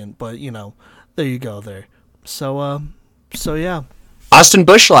close second, but there you go there. So yeah, Austin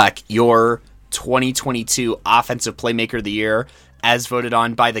Bushlack, your 2022 Offensive Playmaker of the Year, as voted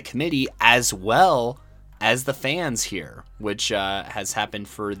on by the committee as well as the fans here, which has happened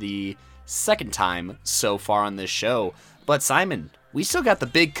for the 2nd time so far on this show. But Simon, we still got the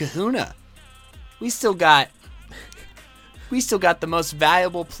big kahuna. We still got the most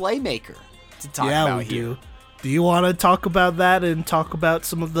valuable playmaker to talk about here. Yeah, we do. Do you want to talk about that and talk about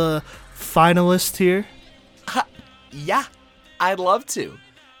some of the finalists here? Yeah, I'd love to.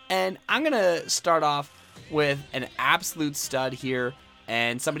 And I'm going to start off with an absolute stud here,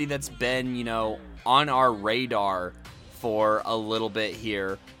 and somebody that's been, on our radar for a little bit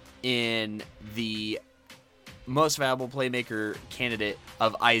here in the most valuable playmaker candidate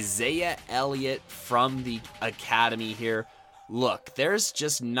of Isaiah Elliott from the academy here. look, there's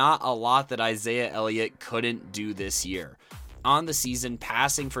just not a lot that Isaiah Elliott couldn't do this year. On the season,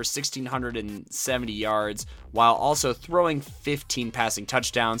 passing for 1,670 yards while also throwing 15 passing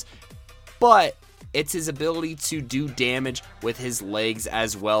touchdowns, but it's his ability to do damage with his legs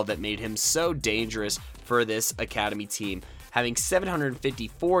as well that made him so dangerous for this Academy team, having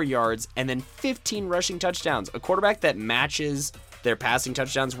 754 yards and then 15 rushing touchdowns. A quarterback that matches their passing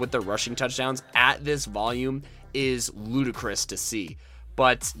touchdowns with the rushing touchdowns at this volume is ludicrous to see.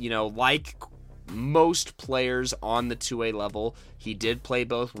 But, like most players on the 2A level, he did play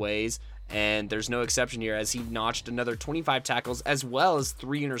both ways, and there's no exception here as he notched another 25 tackles as well as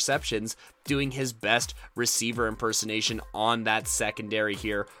 3 interceptions, doing his best receiver impersonation on that secondary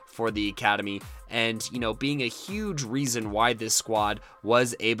here for the Academy, and being a huge reason why this squad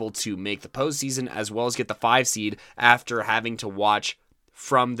was able to make the postseason as well as get the 5 seed after having to watch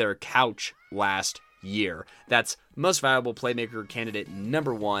from their couch last year. That's most valuable playmaker candidate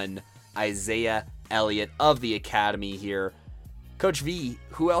number 1, Isaiah Elliott of the Academy here. Coach V,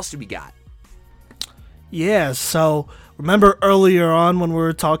 who else do we got? Yeah, so remember earlier on when we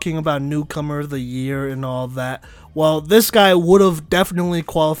were talking about newcomer of the year and all that? Well, this guy would have definitely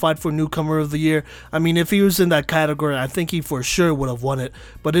qualified for newcomer of the year. I mean, if he was in that category, I think he for sure would have won it.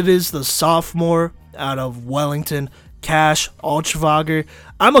 But it is the sophomore out of Wellington, Cash Alchvager.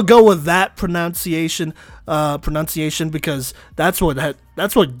 I'm gonna go with that pronunciation because that's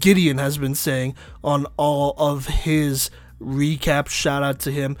what Gideon has been saying on all of his recap. Shout out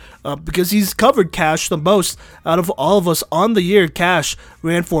to him because he's covered Cash the most out of all of us on the year. Cash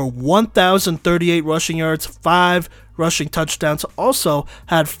ran for 1,038 rushing yards, 5 rushing touchdowns, also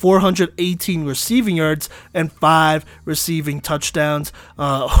had 418 receiving yards and 5 receiving touchdowns,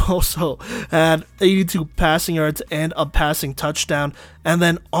 also had 82 passing yards and a passing touchdown, and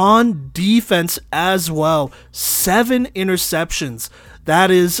then on defense as well, 7 interceptions.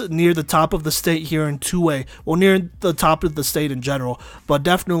 That is near the top of the state here in 2A. Well, near the top of the state in general, but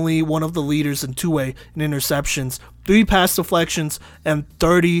definitely one of the leaders in 2A in interceptions. 3 pass deflections and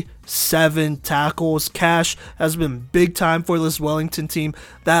 37 tackles. Cash has been big time for this Wellington team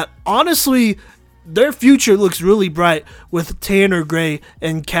that honestly, their future looks really bright with Tanner Gray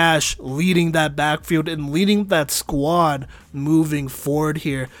and Cash leading that backfield and leading that squad moving forward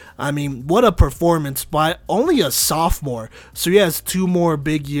here. I mean, what a performance by only a sophomore. So he has 2 more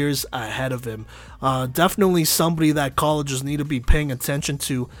big years ahead of him. Definitely somebody that colleges need to be paying attention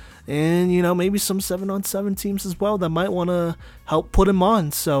to. And, maybe some 7-on-7 teams as well that might want to help put him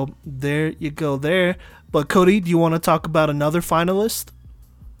on. So there you go there. But Cody, do you want to talk about another finalist?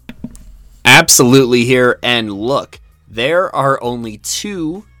 Absolutely here, and look, there are only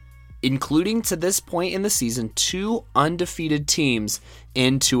 2, including to this point in the season, 2 undefeated teams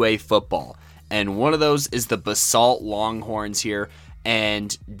in 2A football, and one of those is the Basalt Longhorns here,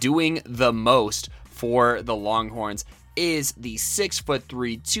 and doing the most for the Longhorns is the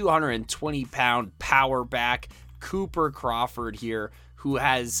 6'3", 220-pound power back Cooper Crawford here, who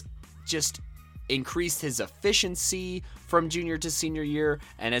has just increased his efficiency from junior to senior year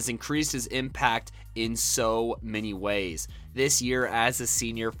and has increased his impact in so many ways. This year as a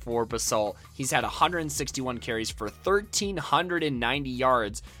senior for Basalt, he's had 161 carries for 1,390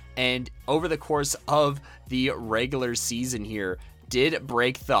 yards, and over the course of the regular season here, did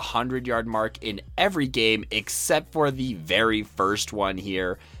break the 100-yard mark in every game except for the very first one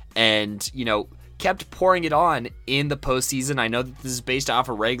here, and, kept pouring it on in the postseason. I know that this is based off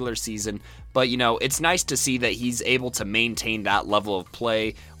a regular season, but, it's nice to see that he's able to maintain that level of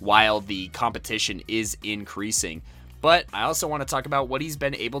play while the competition is increasing. But I also want to talk about what he's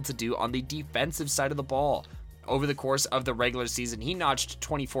been able to do on the defensive side of the ball. Over the course of the regular season, he notched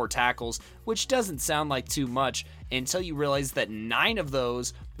 24 tackles, which doesn't sound like too much until you realize that 9 of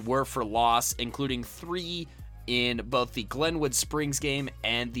those were for loss, including 3 in both the Glenwood Springs game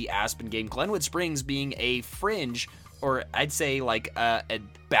and the Aspen game. Glenwood Springs being a fringe, or I'd say like a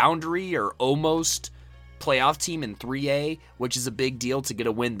boundary or almost playoff team in 3A, which is a big deal to get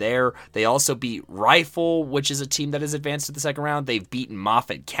a win there. They also beat Rifle, which is a team that has advanced to the second round. They've beaten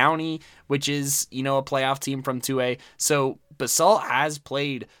Moffat County, which is, a playoff team from 2A. So Basalt has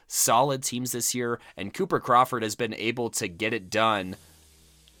played solid teams this year, and Cooper Crawford has been able to get it done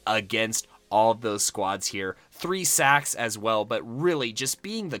against all of those squads here. 3 sacks as well, but really just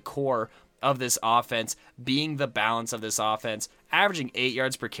being the core of this offense, being the balance of this offense, averaging 8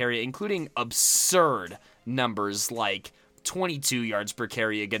 yards per carry, including absurd numbers like 22 yards per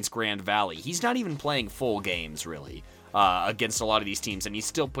carry against Grand Valley. He's not even playing full games, really, against a lot of these teams, and he's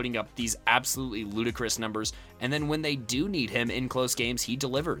still putting up these absolutely ludicrous numbers. And then when they do need him in close games, he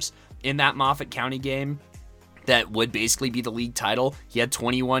delivers. In that Moffat County game, that would basically be the league title. He had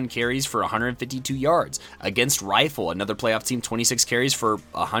 21 carries for 152 yards. Against Rifle, another playoff team, 26 carries for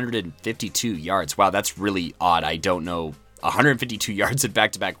 152 yards. Wow, that's really odd. I don't know. 152 yards in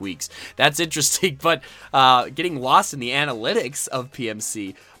back-to-back weeks. That's interesting, but getting lost in the analytics of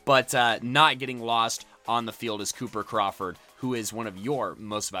PMC, but not getting lost on the field is Cooper Crawford, who is one of your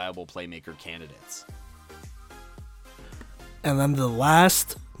most valuable playmaker candidates. And then the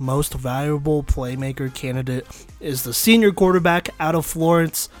last most valuable playmaker candidate is the senior quarterback out of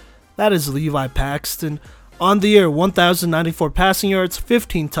Florence. That is Levi Paxton. On the year, 1,094 passing yards,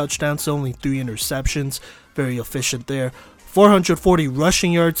 15 touchdowns, only 3 interceptions. Very efficient there. 440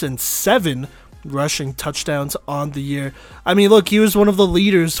 rushing yards and 7 rushing touchdowns on the year. I mean, look, he was one of the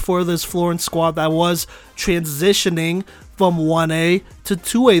leaders for this Florence squad that was transitioning from 1A to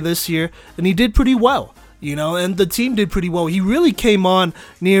 2A this year, and he did pretty well. And the team did pretty well. He really came on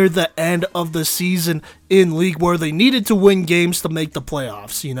near the end of the season in league where they needed to win games to make the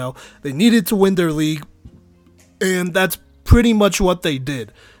playoffs. They needed to win their league, and that's pretty much what they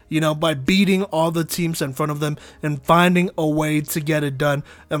did. By beating all the teams in front of them and finding a way to get it done.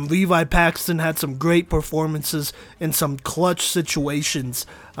 And Levi Paxton had some great performances in some clutch situations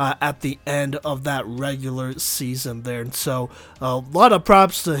at the end of that regular season there. And so a lot of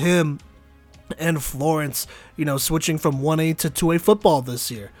props to him and Florence, switching from 1A to 2A football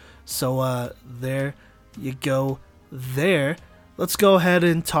this year. So there you go there. Let's go ahead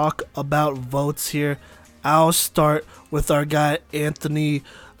and talk about votes here. I'll start with our guy Anthony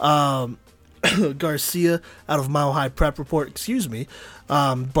Garcia out of Mile High Prep Report,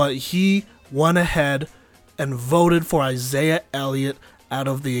 but he went ahead and voted for Isaiah Elliott out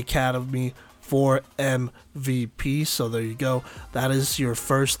of the Academy for MVP. So there you go. That is your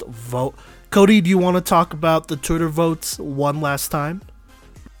first vote. Cody, do you want to talk about the Twitter votes one last time?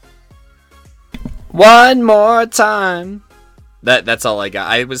 One more time. That's all I got.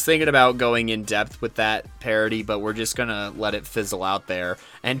 I was thinking about going in depth with that parody, but we're just going to let it fizzle out there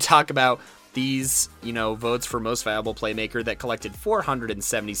and talk about these, votes for most valuable playmaker that collected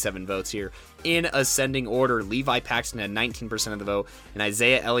 477 votes here in ascending order. Levi Paxton had 19% of the vote, and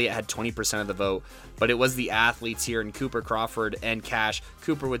Isaiah Elliott had 20% of the vote. But it was the athletes here in Cooper Crawford and Cash.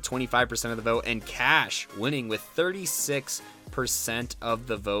 Cooper with 25% of the vote, and Cash winning with 36% of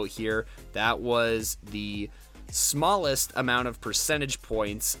the vote here. That was the smallest amount of percentage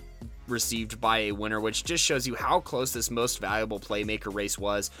points received by a winner, which just shows you how close this most valuable playmaker race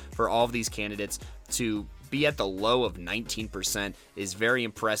was for all of these candidates. To be at the low of 19% is very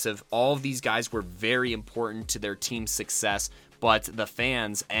impressive. All of these guys were very important to their team's success, but the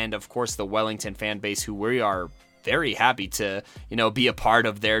fans and of course the Wellington fan base, who we are very happy to be a part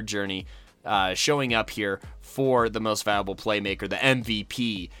of their journey, showing up here for the most valuable playmaker, the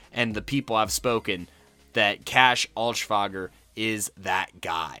MVP, and the people have spoken that Cash Alschwager is that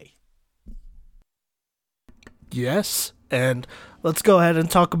guy. Yes, and let's go ahead and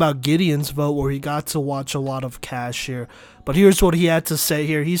talk about Gideon's vote, where he got to watch a lot of Cash here. But here's what he had to say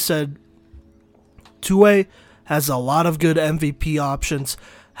here. He said, 2A has a lot of good MVP options.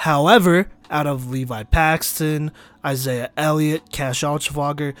 However, out of Levi Paxton, Isaiah Elliott, Cash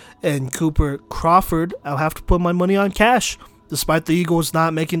Alschwager, and Cooper Crawford, I'll have to put my money on Cash. Despite the Eagles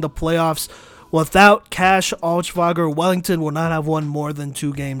not making the playoffs, without Cash Alschwager, Wellington will not have won more than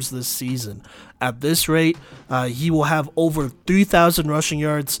 2 games this season. At this rate, he will have over 3,000 rushing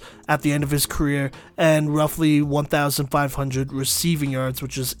yards at the end of his career and roughly 1,500 receiving yards,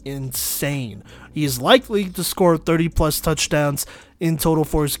 which is insane. He is likely to score 30-plus touchdowns in total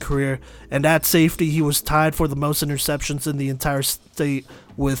for his career, and at safety, he was tied for the most interceptions in the entire state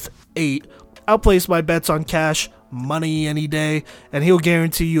with 8. I'll place my bets on Cash, money any day, and he'll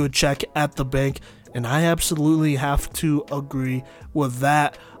guarantee you a check at the bank, and I absolutely have to agree with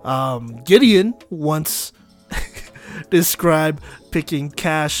that. Gideon once described picking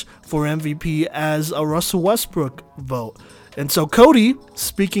Cash for MVP as a Russell Westbrook vote. And so, Cody,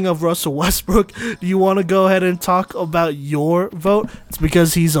 speaking of Russell Westbrook, do you want to go ahead and talk about your vote? It's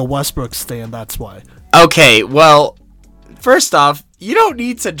because he's a Westbrook stan, that's why. Okay, well, first off, you don't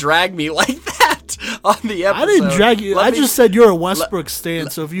need to drag me like that on the episode. I didn't drag you. I just said you're a Westbrook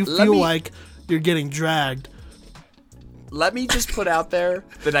stan, so if you feel like you're getting dragged. Let me just put out there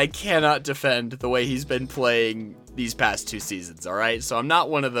that I cannot defend the way he's been playing these past 2 seasons, all right? So I'm not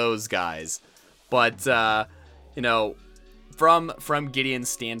one of those guys. But, from Gideon's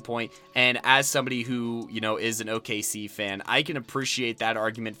standpoint, and as somebody who, is an OKC fan, I can appreciate that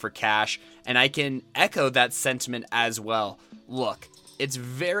argument for Cash, and I can echo that sentiment as well. Look, it's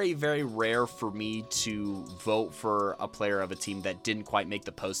very, very rare for me to vote for a player of a team that didn't quite make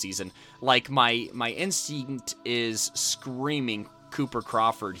the postseason. Like, my instinct is screaming Cooper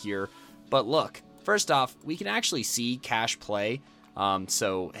Crawford here. But look, first off, we can actually see Cash play.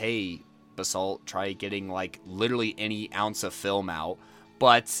 So, hey, Basalt, try getting, like, literally any ounce of film out.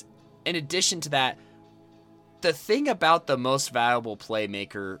 But in addition to that, the thing about the most valuable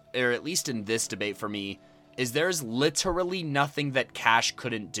playmaker, or at least in this debate for me, is there's literally nothing that Cash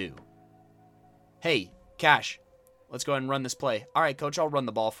couldn't do. Hey, Cash, let's go ahead and run this play. All right, coach, I'll run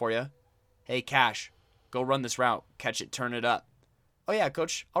the ball for you. Hey, Cash, go run this route. Catch it, turn it up. Oh, yeah,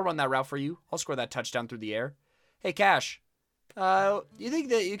 coach, I'll run that route for you. I'll score that touchdown through the air. Hey, Cash, you think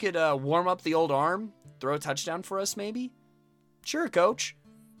that you could warm up the old arm? Throw a touchdown for us, maybe? Sure, coach.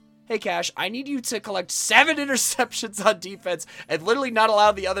 Hey, Cash, I need you to collect 7 interceptions on defense and literally not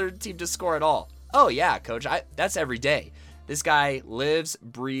allow the other team to score at all. Oh, yeah, coach, that's every day. This guy lives,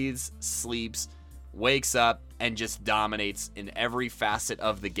 breathes, sleeps, wakes up, and just dominates in every facet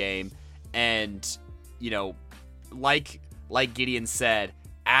of the game. And, you know, like Gideon said,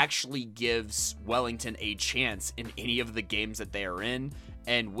 actually gives Wellington a chance in any of the games that they are in.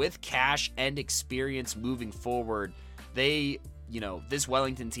 And with Cash and experience moving forward, this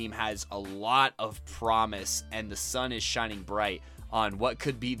Wellington team has a lot of promise, and the sun is shining bright on what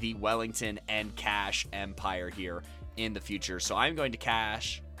could be the Wellington and Cash empire here in the future. So I'm going to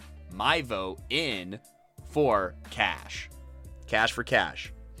cash my vote in for Cash. Cash for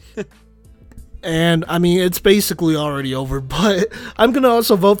Cash. And, I mean, it's basically already over, but I'm going to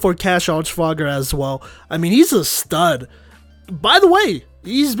also vote for Cash Altsfager as well. I mean, he's a stud. By the way,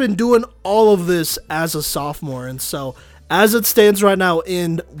 he's been doing all of this as a sophomore, and so as it stands right now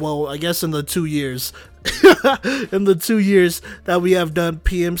in the 2 years, in the 2 years that we have done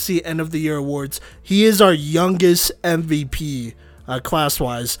PMC End of the Year Awards, he is our youngest MVP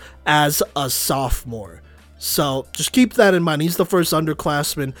class-wise as a sophomore. So just keep that in mind. He's the first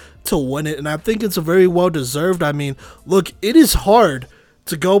underclassman to win it, and I think it's a very well-deserved. I mean, look, it is hard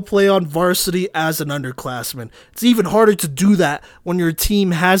to go play on varsity as an underclassman. It's even harder to do that when your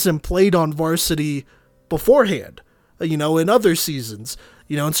team hasn't played on varsity beforehand, in other seasons.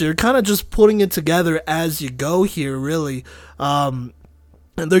 And so you're kind of just putting it together as you go here, really. And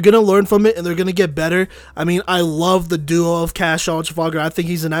they're going to learn from it, and they're going to get better. I mean, I love the duo of Cash Altsfager. I think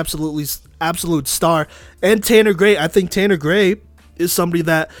he's an absolute star. And Tanner Gray. I think Tanner Gray is somebody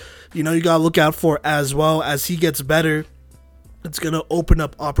that, you got to look out for as well. As he gets better, it's going to open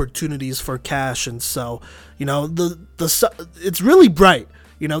up opportunities for Cash. And so, it's really bright.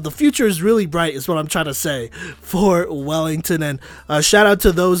 The future is really bright is what I'm trying to say for Wellington. And shout out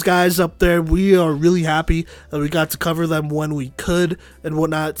to those guys up there. We are really happy that we got to cover them when we could and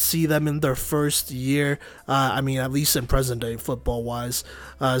whatnot, see them in their first year. At least in present day football wise.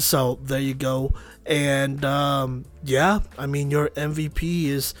 So there you go. And your MVP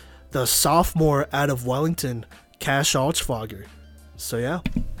is the sophomore out of Wellington, Cash Altsfager. So yeah.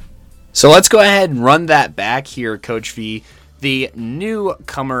 So let's go ahead and run that back here, Coach V. The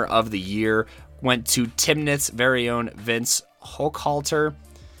newcomer of the year went to Timnit's very own Vince Hochhalter.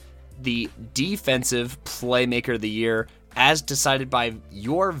 The defensive playmaker of the year, as decided by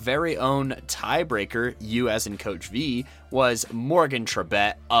your very own tiebreaker, you as in Coach V, was Morgan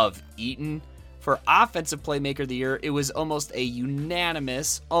Trebet of Eaton. For offensive playmaker of the year, it was almost a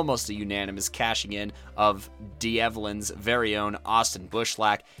unanimous cashing in of D'Evelyn's very own Austin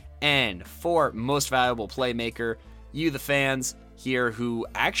Bushlack. And for most valuable playmaker, you, the fans here who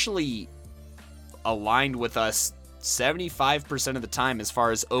actually aligned with us 75% of the time as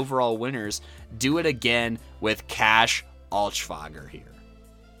far as overall winners, do it again with Cash Altsfager here.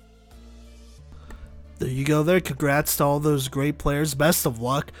 There you go there. Congrats to all those great players. Best of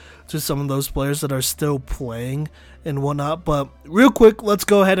luck to some of those players that are still playing and whatnot. But real quick, let's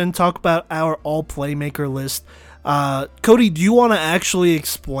go ahead and talk about our all playmaker list. Cody, do you want to actually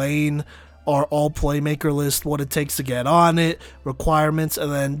explain our all playmaker list, what it takes to get on it, requirements,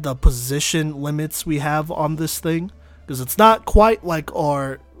 and then the position limits we have on this thing? Because it's not quite like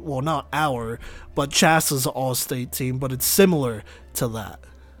but Chas's all-state team, but it's similar to that.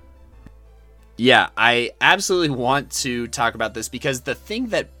 Yeah, I absolutely want to talk about this because the thing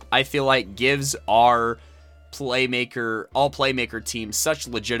that I feel like gives our all playmaker team such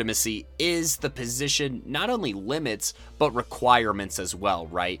legitimacy is the position not only limits but requirements as well,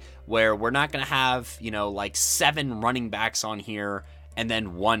 right? Where we're not going to have, 7 running backs on here and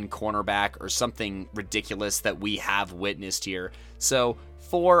then 1 cornerback or something ridiculous that we have witnessed here. So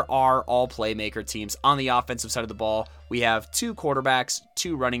for our all playmaker teams on the offensive side of the ball, we have 2 quarterbacks,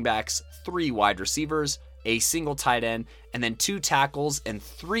 2 running backs, 3 wide receivers, a single tight end, and then 2 tackles and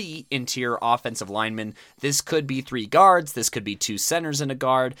 3 interior offensive linemen. This could be 3 guards, this could be 2 centers and a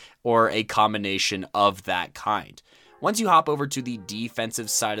guard, or a combination of that kind. Once you hop over to the defensive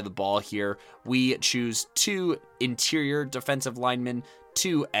side of the ball here, we choose 2 interior defensive linemen,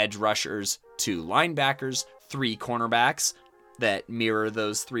 2 edge rushers, 2 linebackers, 3 cornerbacks that mirror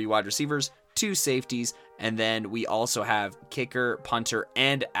those 3 wide receivers, 2 safeties, and then we also have kicker, punter,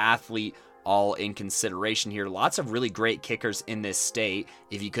 and athlete all in consideration here. Lots of really great kickers in this state,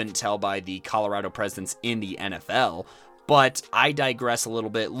 if you couldn't tell by the Colorado presence in the NFL. But I digress a little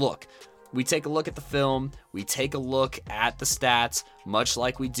bit. Look, we take a look at the film, we take a look at the stats, much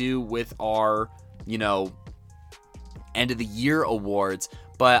like we do with our, end of the year awards.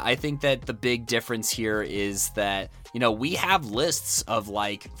 But I think that the big difference here is that, we have lists of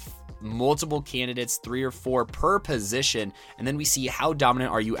like multiple candidates, 3 or 4 per position, and then we see how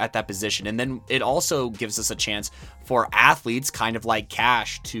dominant are you at that position. And then it also gives us a chance for athletes, kind of like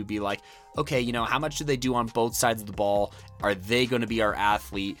Cash, to be like, okay, how much do they do on both sides of the ball? Are they going to be our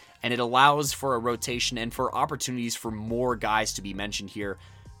athlete? And it allows for a rotation and for opportunities for more guys to be mentioned here.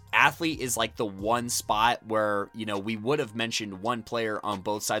 Athlete is like the one spot where, we would have mentioned one player on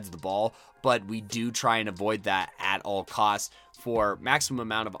both sides of the ball, but we do try and avoid that at all costs for maximum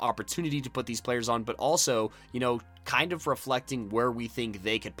amount of opportunity to put these players on, but also, kind of reflecting where we think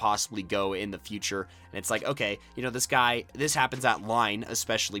they could possibly go in the future. And it's like, okay, this guy, this happens at line,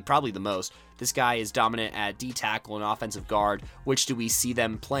 especially, probably the most. This guy is dominant at D tackle and offensive guard. Which do we see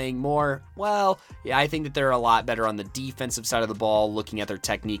them playing more? Well, yeah, I think that they're a lot better on the defensive side of the ball, looking at their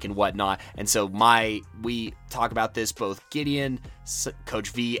technique and whatnot. And so we talk about this, both Gideon, Coach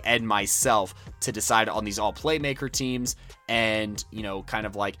V, and myself, to decide on these all playmaker teams and, kind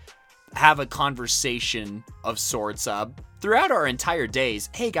of like have a conversation of sorts throughout our entire days.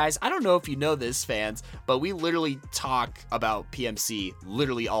 Hey guys, I don't know if you know this, fans, but we literally talk about PMC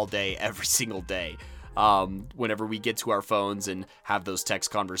literally all day, every single day. Whenever we get to our phones and have those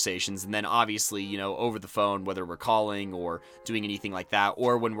text conversations. And then obviously, over the phone, whether we're calling or doing anything like that,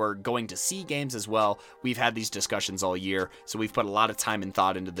 or when we're going to see games as well, we've had these discussions all year. So we've put a lot of time and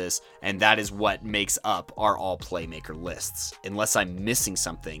thought into this, and that is what makes up our all playmaker lists. Unless I'm missing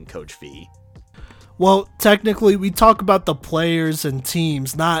something, Coach V. Well, technically, we talk about the players and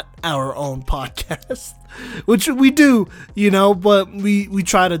teams, not our own podcast, which we do, but we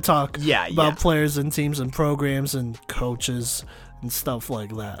try to talk about players and teams and programs and coaches and stuff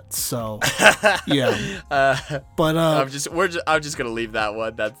like that. So, yeah. But I'm just gonna leave that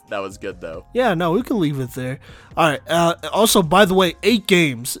one. That was good though. Yeah, no, we can leave it there. All right. Also, by the way, 8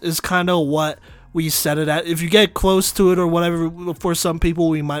 games is kind of what we set it at. If you get close to it or whatever, for some people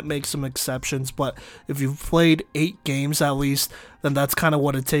we might make some exceptions, but if you've played 8 games at least, then that's kind of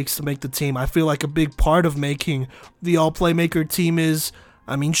what it takes to make the team. I feel like a big part of making the all playmaker team is,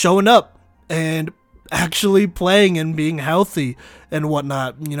 showing up and actually playing and being healthy and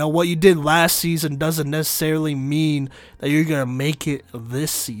whatnot. What you did last season doesn't necessarily mean that you're gonna make it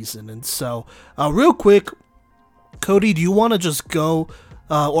this season. And so real quick, Cody, do you want to just go,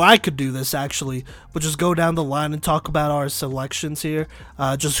 or I could do this actually, but just go down the line and talk about our selections here,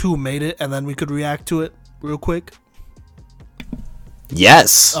 just who made it, and then we could react to it real quick?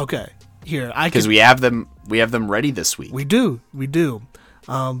 Yes. Okay. Here, because we have them ready this week. We do.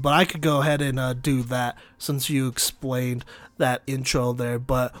 But I could go ahead and do that since you explained that intro there.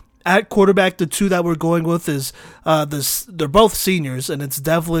 But at quarterback, the 2 that we're going with is they're both seniors, and it's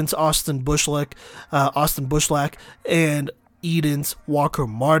Devlin's Austin Bushlack, and Eden's Walker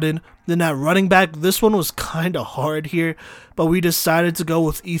Martin. Then at running back, this one was kind of hard here, but we decided to go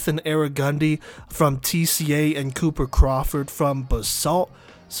with Ethan Aragundi from TCA and Cooper Crawford from Basalt.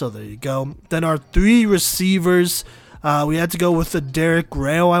 So there you go. Then our 3 receivers, we had to go with the Derek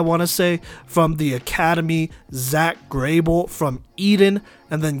Rail, I want to say, from the Academy, Zach Grable from Eden,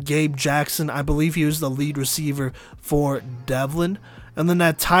 and then Gabe Jackson. I believe he was the lead receiver for Devlin. And then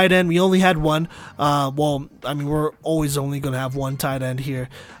at tight end, we only had one. We're always only going to have one tight end here.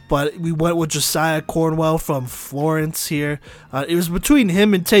 But we went with Josiah Cornwell from Florence here. It was between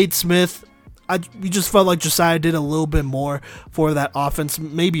him and Tate Smith. We just felt like Josiah did a little bit more for that offense,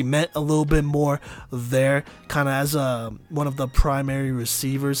 maybe meant a little bit more there, kind of as one of the primary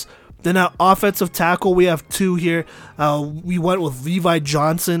receivers. Then at offensive tackle, we have 2 here. We went with Levi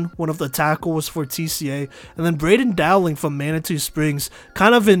Johnson, one of the tackles for TCA, and then Braden Dowling from Manitou Springs,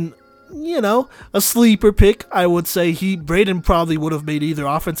 kind of in, a sleeper pick, I would say. Braden probably would have made either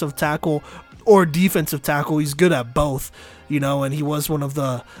offensive tackle or defensive tackle. He's good at both, and he was one of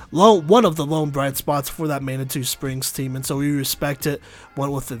the lone bright spots for that Manitou Springs team, and so we respect it,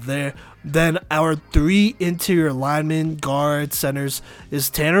 went with it there. Then our 3 interior linemen, guard, centers is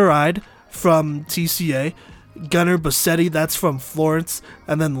Tanner Ide from TCA, Gunnar Bassetti, that's from Florence,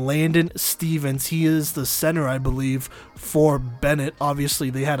 and then Landon Stevens, he is the center, I believe, for Bennett. Obviously,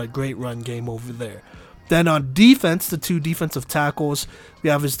 they had a great run game over there. Then on defense, the 2 defensive tackles we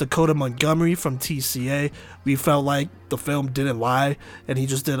have is Dakota Montgomery from TCA. We felt like the film didn't lie, and he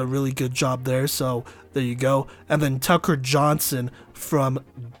just did a really good job there, so there you go. And then Tucker Johnson from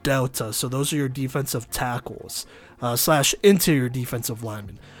Delta. So those are your defensive tackles / interior defensive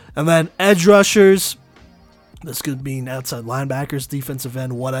linemen. And then edge rushers, this could mean outside linebackers, defensive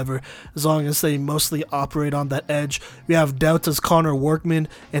end, whatever, as long as they mostly operate on that edge. We have Delta's Connor Workman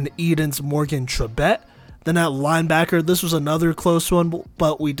and Eden's Morgan Trebet. Then at linebacker, this was another close one,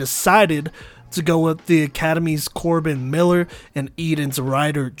 but we decided to go with the Academy's Corbin Miller and Eden's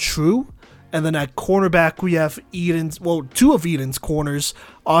Ryder True. And then at cornerback, we have 2 of Eden's corners,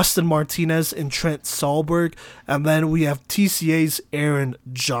 Austin Martinez and Trent Sahlberg. And then we have TCA's Aaron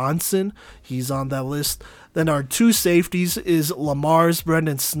Johnson. He's on that list. Then our 2 safeties is Lamar's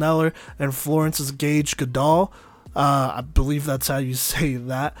Brendan Sneller and Florence's Gage Goodall. I believe that's how you say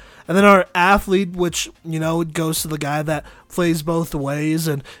that. And then our athlete, which, goes to the guy that plays both ways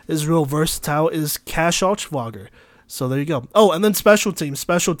and is real versatile, is Cash Alchwager. So there you go. Oh, and then special teams.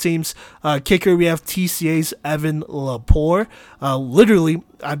 Kicker, we have TCA's Evan Lepore. Literally,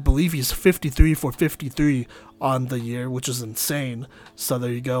 I believe he's 53 for 53 on the year, which is insane. So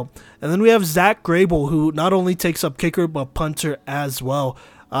there you go. And then we have Zach Grable, who not only takes up kicker, but punter as well.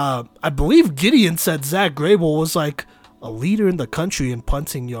 I believe Gideon said Zach Grable was like a leader in the country in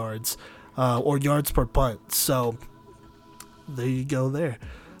punting yards, or yards per punt. So there you go there.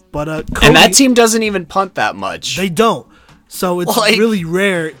 But Cody, and that team doesn't even punt that much. They don't. So it's really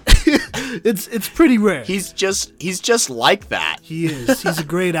rare. it's pretty rare. He's just like that. He is. He's a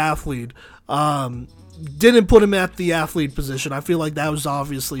great athlete. Didn't put him at the athlete position. I feel like that was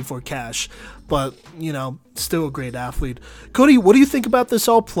obviously for cash, but still a great athlete. Cody, what do you think about this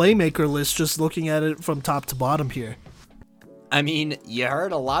all playmaker list? Just looking at it from top to bottom here. I mean, you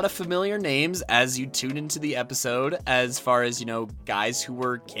heard a lot of familiar names as you tuned into the episode, as far as, guys who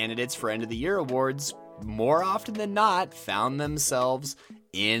were candidates for end of the year awards, more often than not, found themselves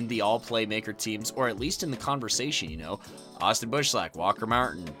in the all playmaker teams, or at least in the conversation, Austin Bushlack, Walker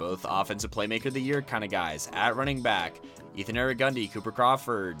Martin, both offensive playmaker of the year kind of guys. At running back, Ethan Aragundi, Cooper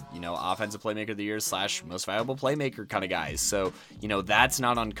Crawford, offensive playmaker of the year / most valuable playmaker kind of guys. So, that's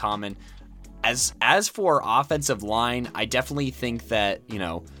not uncommon. As for offensive line, I definitely think that,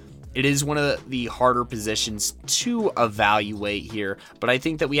 it is one of the harder positions to evaluate here, but I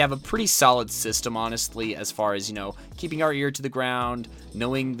think that we have a pretty solid system, honestly, as far as, keeping our ear to the ground,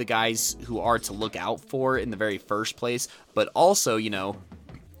 knowing the guys who are to look out for in the very first place, but also,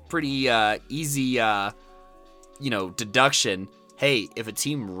 pretty easy, deduction. Hey, if a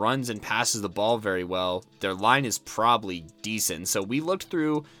team runs and passes the ball very well, their line is probably decent. So we looked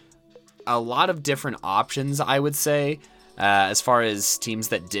through a lot of different options, I would say, as far as teams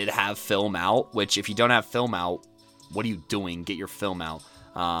that did have film out, which if you don't have film out, what are you doing? Get your film out.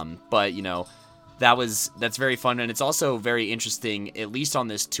 But, that's very fun. And it's also very interesting, at least on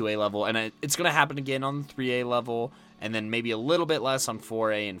this 2A level. And it's going to happen again on the 3A level, and then maybe a little bit less on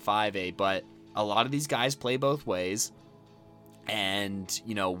 4A and 5A. But a lot of these guys play both ways. And,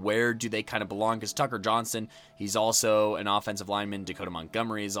 where do they kind of belong? Because Tucker Johnson, he's also an offensive lineman. Dakota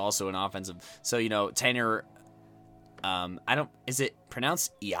Montgomery is also an offensive. So, Tanner, is it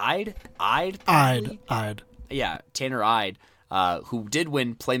pronounced Ide? Ide. Yeah, Tanner Ide, who did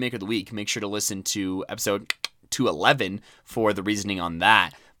win Playmaker of the Week. Make sure to listen to episode 211 for the reasoning on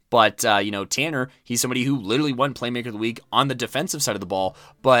that. But, Tanner, he's somebody who literally won Playmaker of the Week on the defensive side of the ball,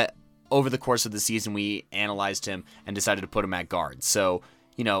 but over the course of the season, we analyzed him and decided to put him at guard. So,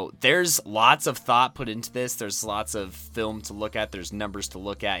 there's lots of thought put into this. There's lots of film to look at. There's numbers to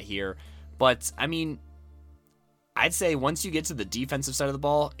look at here. But, I mean, I'd say once you get to the defensive side of the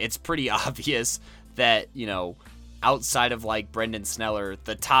ball, it's pretty obvious that, outside of like Brendan Sneller,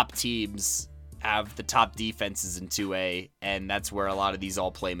 the top teams have the top defenses in 2A, and that's where a lot of these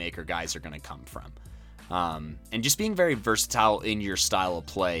all playmaker guys are going to come from. And just being very versatile in your style of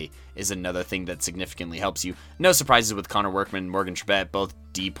play is another thing that significantly helps you. No surprises with Connor Workman and Morgan Trebet, both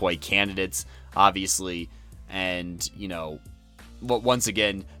DPOY candidates, obviously. And, once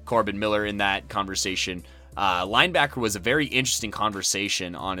again, Corbin Miller in that conversation. Linebacker was a very interesting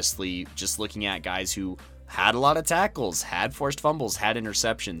conversation, honestly, just looking at guys who had a lot of tackles, had forced fumbles, had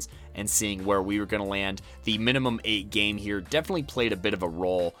interceptions, and seeing where we were going to land. The minimum 8 game here definitely played a bit of a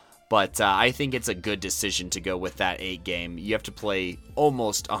role, but I think it's a good decision to go with that 8 game. You have to play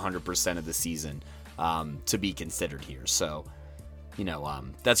almost 100% of the season to be considered here. So,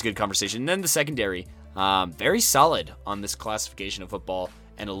 that's a good conversation. And then the secondary, very solid on this classification of football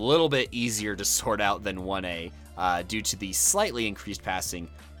and a little bit easier to sort out than 1A due to the slightly increased passing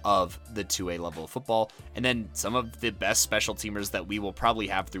of the 2A level of football, and then some of the best special teamers that we will probably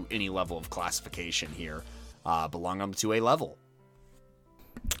have through any level of classification here belong on the 2A level.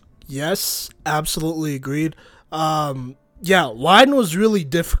 Yes, absolutely agreed. Line was really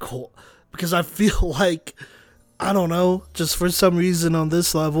difficult because I feel like, I don't know, just for some reason on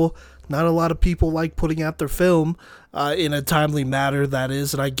this level, not a lot of people like putting out their film in a timely manner, that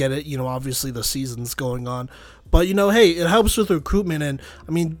is, and I get it, obviously the season's going on. But, hey, it helps with recruitment. And,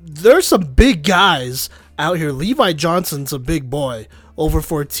 there's some big guys out here. Levi Johnson's a big boy over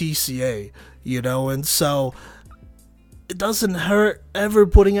for TCA, and so it doesn't hurt ever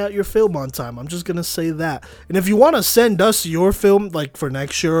putting out your film on time. I'm just going to say that. And if you want to send us your film, like for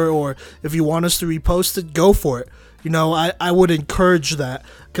next year, or if you want us to repost it, go for it. I would encourage that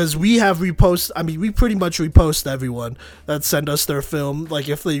because we have repost. We pretty much repost everyone that send us their film. Like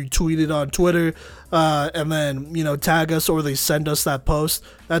if they tweet it on Twitter and then, tag us or they send us that post,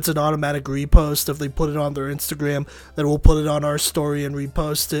 that's an automatic repost. If they put it on their Instagram, then we'll put it on our story and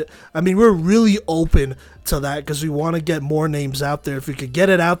repost it. we're really open to that because we want to get more names out there. If we could get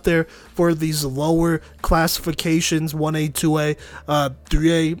it out there for these lower classifications, 1A, 2A,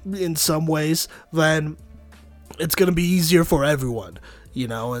 3A in some ways, then it's going to be easier for everyone,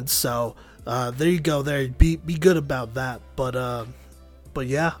 and so there you go there. Be good about that. But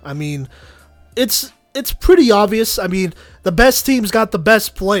yeah, it's pretty obvious. The best teams got the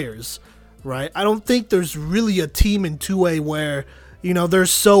best players, right? I don't think there's really a team in 2A where, they're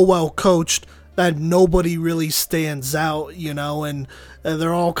so well coached that nobody really stands out, and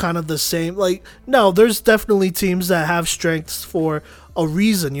they're all kind of the same. Like, no, there's definitely teams that have strengths for a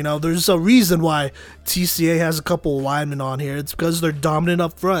reason. There's a reason why TCA has a couple of linemen on here. It's because they're dominant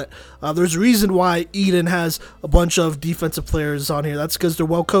up front. There's a reason why Eden has a bunch of defensive players on here. That's because they're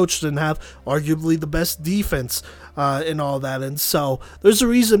well coached and have arguably the best defense and all that. And so there's a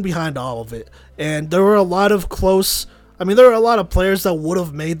reason behind all of it. And there were a lot of close. There are a lot of players that would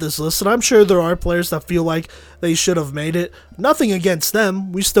have made this list, and I'm sure there are players that feel like they should have made it. Nothing against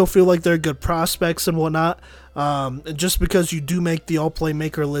them. We still feel like they're good prospects and whatnot. And just because you do make the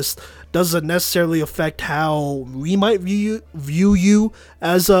all-playmaker list doesn't necessarily affect how we might view you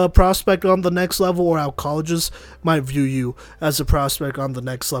as a prospect on the next level, or how colleges might view you as a prospect on the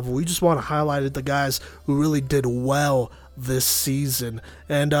next level. We just want to highlight the guys who really did well this season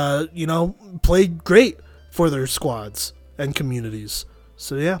and, played great for their squads and communities.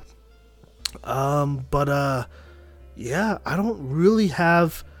 So yeah. Yeah, I don't really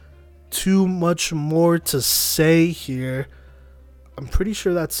have too much more to say here. I'm pretty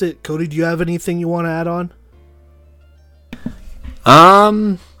sure that's it. Cody, do you have anything you want to add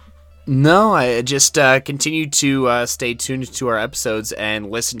on? No, I just continue to stay tuned to our episodes and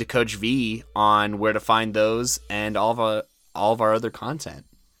listen to Coach V on where to find those and all of our other content.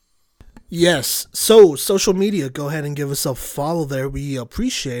 Yes, so social media, go ahead and give us a follow there. We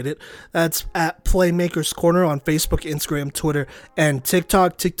appreciate it. That's at Playmakers Corner on Facebook, Instagram, Twitter, and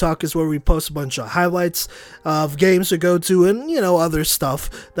TikTok. TikTok is where we post a bunch of highlights of games to go to and, other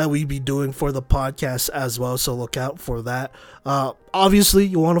stuff that we be doing for the podcast as well, so look out for that. Obviously,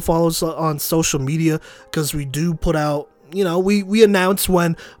 you want to follow us on social media because we do put out, we announce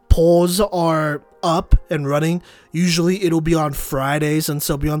when polls are up and running. Usually it'll be on Fridays, and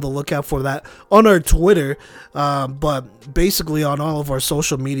so be on the lookout for that on our Twitter. But basically on all of our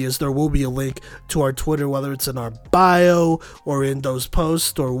social medias, there will be a link to our Twitter, whether it's in our bio or in those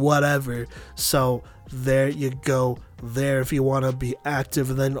posts or whatever. So there you go there if you want to be active.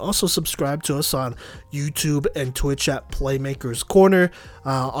 And then also subscribe to us on YouTube and Twitch at Playmakers Corner.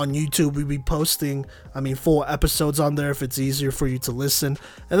 On YouTube, we'll be posting, full episodes on there if it's easier for you to listen.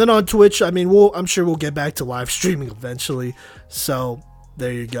 And then on Twitch, I'm sure we'll get back to live streaming eventually. So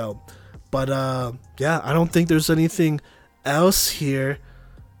there you go. But yeah, I don't think there's anything else here.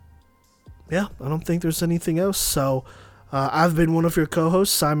 Yeah, I don't think there's anything else. So I've been one of your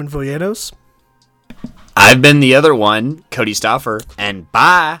co-hosts, Simon Villanos. I've been the other one, Cody Stauffer, and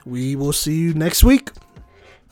bye. We will see you next week.